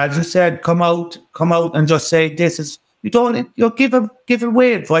 As you said, come out and just say, this is, you give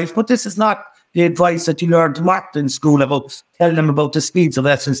away advice, but this is not the advice that you learned in marketing school about telling them about the speeds of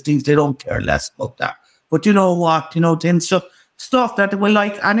SSDs. They don't care less about that. But you know what, things, stuff that they will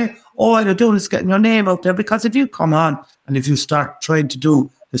like, and all you're doing is getting your name out there, because if you come on and if you start trying to do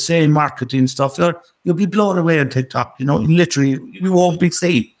the same marketing stuff, you'll be blown away on TikTok, literally, you won't be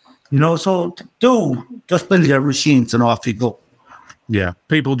seen, so just build your machines and off you go. Yeah,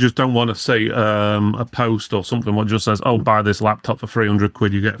 people just don't want to see a post or something what just says, buy this laptop for 300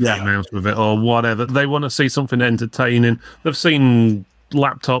 quid, you get a free mouse with it, or whatever. They want to see something entertaining. They've seen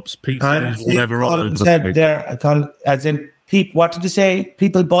laptops, PCs, whatever. Said there, as in people, what did you say?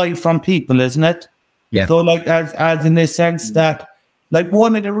 People buy from people, isn't it? Yeah. So like as in the sense that like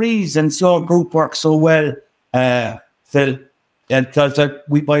one of the reasons your group works so well, Phil, because like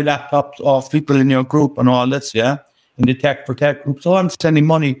we buy laptops off people in your group and all this, yeah, in the Tech for Tech group. So I'm sending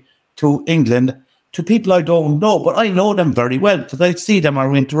money to England to people I don't know, but I know them very well because I see them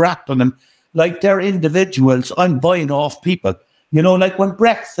or interact with them. Like they're individuals. I'm buying off people. You know, like when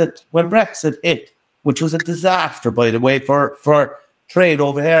Brexit hit, which was a disaster, by the way, for trade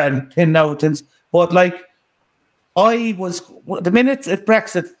over here and 10,000. But like, the minute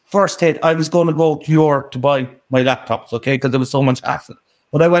Brexit first hit, I was going to go to Europe to buy my laptops, okay, because there was so much hassle.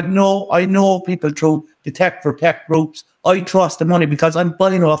 But I went, no, I know people through the Tech for Tech groups. I trust the money because I'm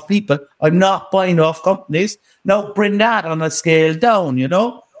buying off people. I'm not buying off companies. Now bring that on a scale down, you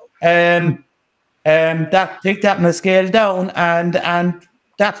know. Take that on a scale down, and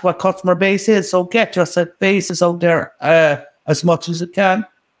that's what customer base is. So get your set bases out there as much as it can,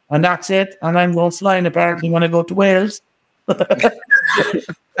 and that's it. And I'm going flying apparently when I go to Wales.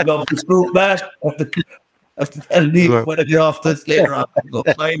 I go to school back. I'll leave when I get off this later on. Go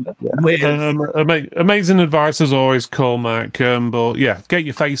flying Wales. Amazing advice as always, Cormac. But yeah, get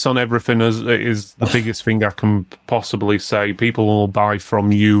your face on everything is the biggest thing I can possibly say. People will buy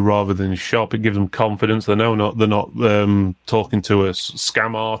from you rather than shop. It gives them confidence. They know they're not talking to a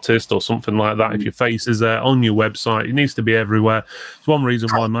scam artist or something like that. If your face is there on your website, it needs to be everywhere. It's one reason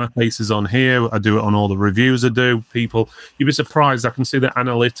why my face is on here. I do it on all the reviews I do. People, you'd be surprised. I can see the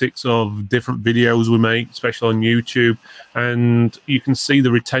analytics of different videos we make, especially on YouTube, and you can see the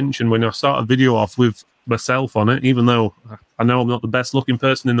retention when I start a video off with myself on it, even though I know I'm not the best looking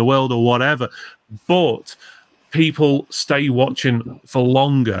person in the world or whatever, but people stay watching for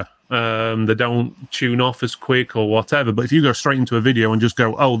longer. They don't tune off as quick or whatever. But if you go straight into a video and just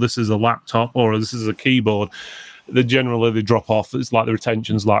go, oh, this is a laptop or this is a keyboard, they drop off. It's like the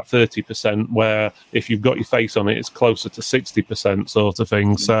retention's like 30%, where if you've got your face on it, it's closer to 60% sort of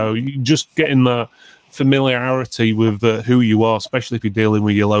thing. So you just getting that familiarity with who you are, especially if you're dealing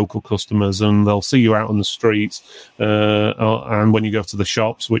with your local customers, and they'll see you out on the streets and when you go to the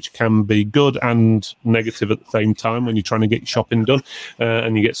shops, which can be good and negative at the same time when you're trying to get your shopping done,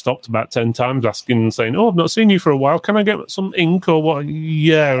 and you get stopped about 10 times asking, saying, oh, I've not seen you for a while, can I get some ink or what?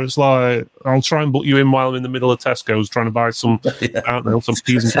 Yeah, it's like, I'll try and book you in while I'm in the middle of Tesco's trying to buy some I don't know, some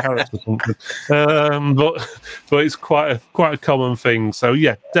peas and carrots or something. But it's quite a common thing. So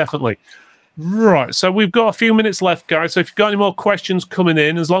yeah, definitely. Right, so we've got a few minutes left, guys. So if you've got any more questions coming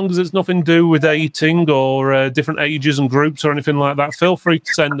in, as long as it's nothing to do with dating or different ages and groups or anything like that, feel free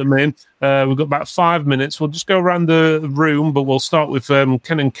to send them in. We've got about 5 minutes. We'll just go around the room, but we'll start with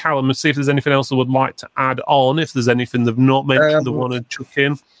Ken and Callum and see if there's anything else they would like to add on, if there's anything they've not mentioned they want to chuck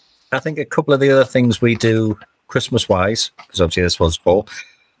in. I think a couple of the other things we do Christmas-wise, because obviously this was fall,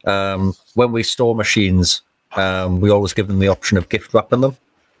 when we store machines, we always give them the option of gift wrapping them.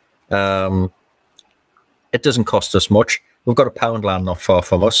 It doesn't cost us much. We've got a Poundland not far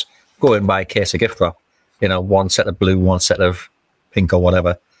from us. Go and buy a case of gift wrap. You know, one set of blue, one set of pink or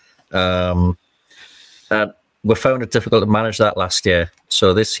whatever. We found it difficult to manage that last year.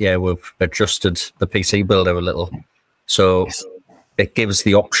 So this year we've adjusted the PC builder a little. So it gives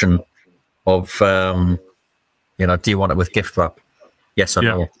the option of, do you want it with gift wrap? Yes or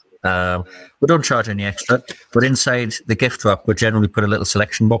no? We don't charge any extra, but inside the gift wrap, we generally put a little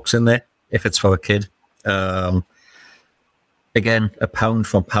selection box in there if it's for a kid. Again, £1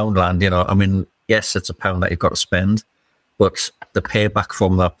 from Poundland, I mean, yes, it's £1 that you've got to spend, but the payback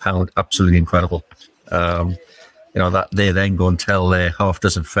from that £1, absolutely incredible. That they then go and tell their half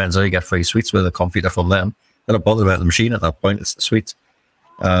dozen friends, oh, you get free sweets with a computer from them. They're not bothered about the machine at that point, it's the sweets.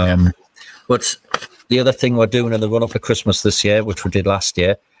 But the other thing we're doing in the run-up to Christmas this year, which we did last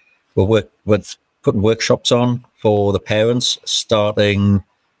year, we're putting workshops on for the parents starting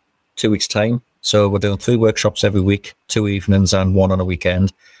 2 weeks' time. So we're doing 3 workshops every week, 2 evenings and 1 on a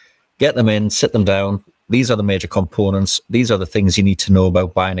weekend. Get them in, sit them down. These are the major components. These are the things you need to know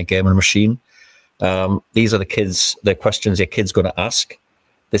about buying a gaming machine. These are the questions your kid's going to ask.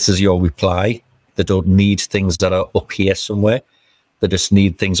 This is your reply. They don't need things that are up here somewhere. They just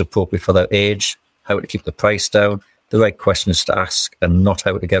need things appropriate for their age, how to keep the price down, the right questions to ask, and not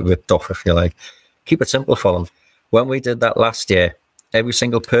how to get ripped off, if you like. Keep it simple for them. When we did that last year, every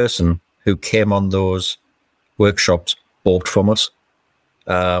single person who came on those workshops bought from us.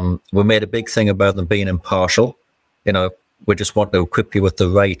 We made a big thing about them being impartial. We just want to equip you with the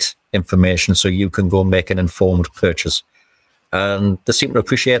right information so you can go make an informed purchase. And they seem to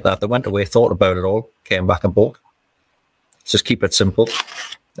appreciate that. They went away, thought about it all, came back and bought. Just keep it simple.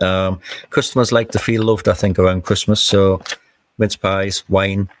 Customers like to feel loved, I think, around Christmas. So mince pies,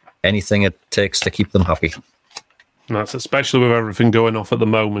 wine, anything it takes to keep them happy. That's especially with everything going off at the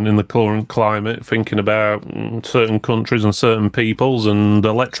moment in the current climate, thinking about certain countries and certain peoples and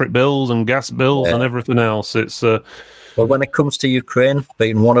electric bills and gas bills and everything else. It's well, when it comes to Ukraine,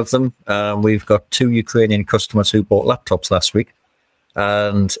 being one of them, we've got 2 Ukrainian customers who bought laptops last week,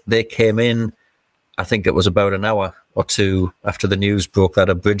 and they came in, I think it was about an hour or 2 after the news broke that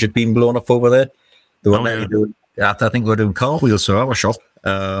a bridge had been blown up over there. They were doing, I think they were doing cartwheels for our shop.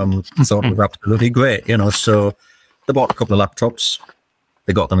 So it was absolutely great, so they bought a couple of laptops.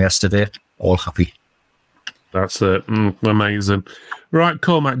 They got them yesterday. All happy. That's it. Amazing. Right,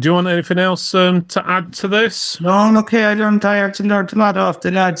 Cormac, do you want anything else to add to this? No, okay. I learned a lot off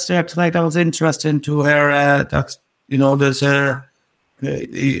the lads there tonight. That was interesting to hear. That's there's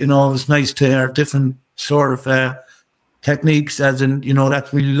it was nice to hear different sort of techniques, as in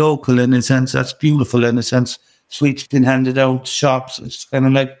that's really local in a sense. That's beautiful in a sense. Sweets been handed out shops. It's kind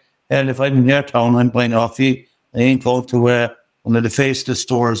of like, hell, if I'm in your town, I'm buying off you. I ain't going to one of the faceless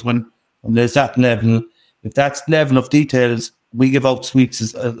stores when there's that level. If that's level of details, we give out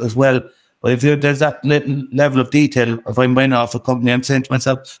sweets as well. But if there's that little level of detail, if I'm buying off a company, I'm saying to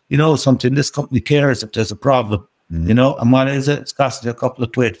myself, something, this company cares if there's a problem, and what is it? It's costing a couple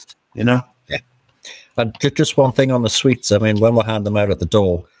of quid, Yeah. And just one thing on the sweets. I mean, when we hand them out at the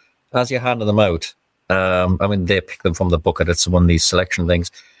door, as you're handing them out, they pick them from the bucket. It's one of these selection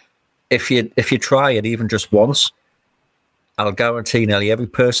things. If you try it even just once, I'll guarantee nearly every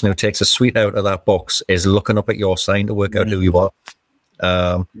person who takes a sweet out of that box is looking up at your sign to work out who you are.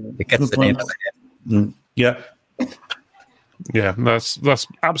 It gets the name of it. Yeah. Yeah, that's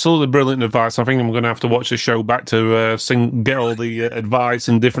absolutely brilliant advice. I think I'm going to have to watch the show back to get all the advice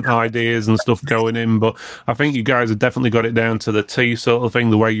and different ideas and stuff going in. But I think you guys have definitely got it down to the T sort of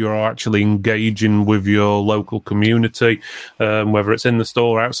thing, the way you're actually engaging with your local community, whether it's in the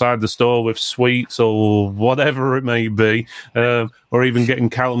store, outside the store with sweets or whatever it may be, or even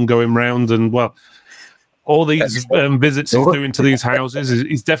getting Callum going round and, well, all these visits he's doing to these houses,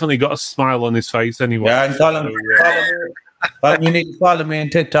 he's definitely got a smile on his face anyway. Yeah, and Colin, you need to follow me on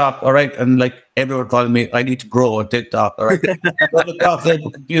TikTok, all right? And like everyone follow me, I need to grow on TikTok, all right?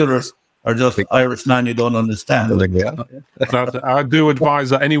 The computers are just Irish man you don't understand. I do advise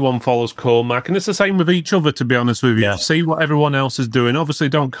that anyone follows Cormac, and it's the same with each other, to be honest with you. Yeah. See what everyone else is doing. Obviously,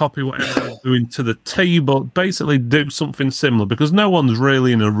 don't copy what everyone's doing to the T, but basically do something similar, because no one's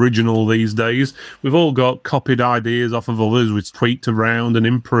really an original these days. We've all got copied ideas off of others, we've tweaked around and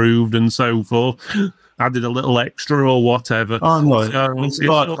improved and so forth. Added a little extra or whatever. Oh, no.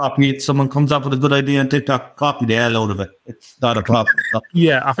 Copy it. Someone comes up with a good idea on TikTok, copy the hell out of it. It's not a problem.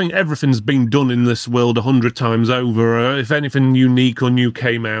 Yeah, I think everything's been done in this world 100 times over. If anything unique or new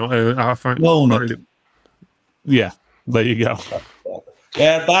came out, I find... Yeah, there you go.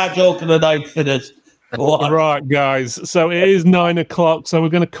 Yeah, bad joke of the night for this. Right, guys. So it is 9 o'clock, so we're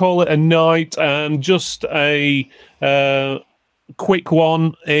going to call it a night, and just a... quick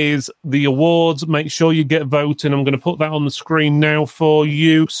one is the awards. Make sure you get voting. I'm going to put that on the screen now for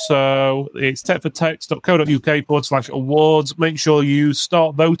you. So it's techfortext.co.uk/awards. Make sure you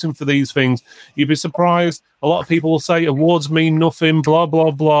start voting for these things. You'd be surprised. A lot of people will say awards mean nothing, blah,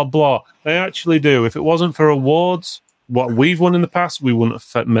 blah, blah, blah. They actually do. If it wasn't for awards, what we've won in the past, we wouldn't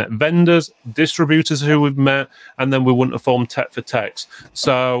have met vendors, distributors who we've met, and then we wouldn't have formed Tech for Text.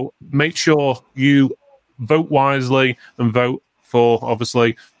 So make sure you vote wisely and vote for,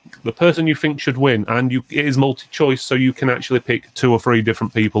 obviously, the person you think should win. And it is multi-choice, so you can actually pick 2 or 3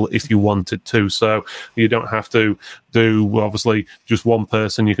 different people if you wanted to. So you don't have to do, obviously, just one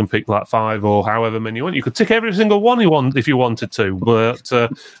person. You can pick like 5 or however many you want. You could tick every single one you want if you wanted to, but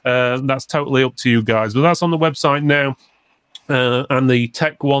that's totally up to you guys. But that's on the website now. And the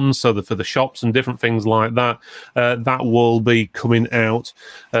tech ones, so for the shops and different things like that, that will be coming out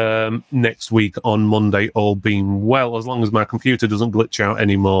next week on Monday, all being well, as long as my computer doesn't glitch out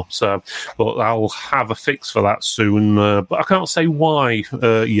anymore. So, but I'll have a fix for that soon, but I can't say why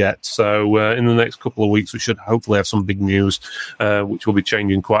yet. So in the next couple of weeks, we should hopefully have some big news, which will be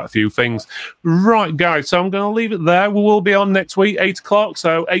changing quite a few things. Right, guys, so I'm going to leave it there. We will be on next week, 8 o'clock,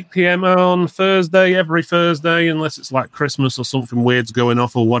 so 8 p.m. on Thursday, every Thursday, unless it's like Christmas or something weird's going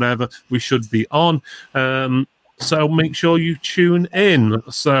off or whatever, we should be on. So make sure you tune in.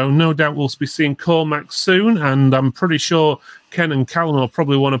 So no doubt we'll be seeing Cormac soon, and I'm pretty sure Ken and Callum will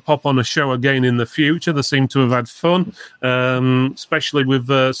probably want to pop on a show again in the future. They seem to have had fun, especially with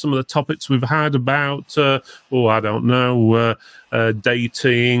some of the topics we've had about,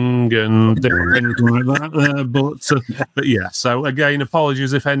 dating and different things like that. But yeah, so again,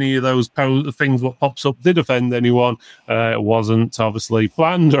 apologies if any of those things what pops up did offend anyone. It wasn't obviously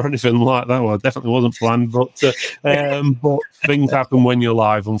planned or anything like that. Well, it definitely wasn't planned, but things happen when you're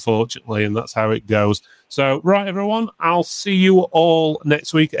live, unfortunately, and that's how it goes. So, right, everyone, I'll see you all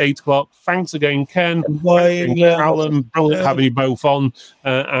next week, 8 o'clock. Thanks again, Ken. Alan, brilliant having you both on.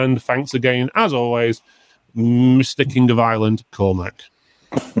 And thanks again, as always, Mr. King of Ireland, Cormac.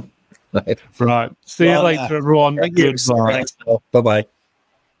 Right. See you later, everyone. Goodbye. Bye-bye.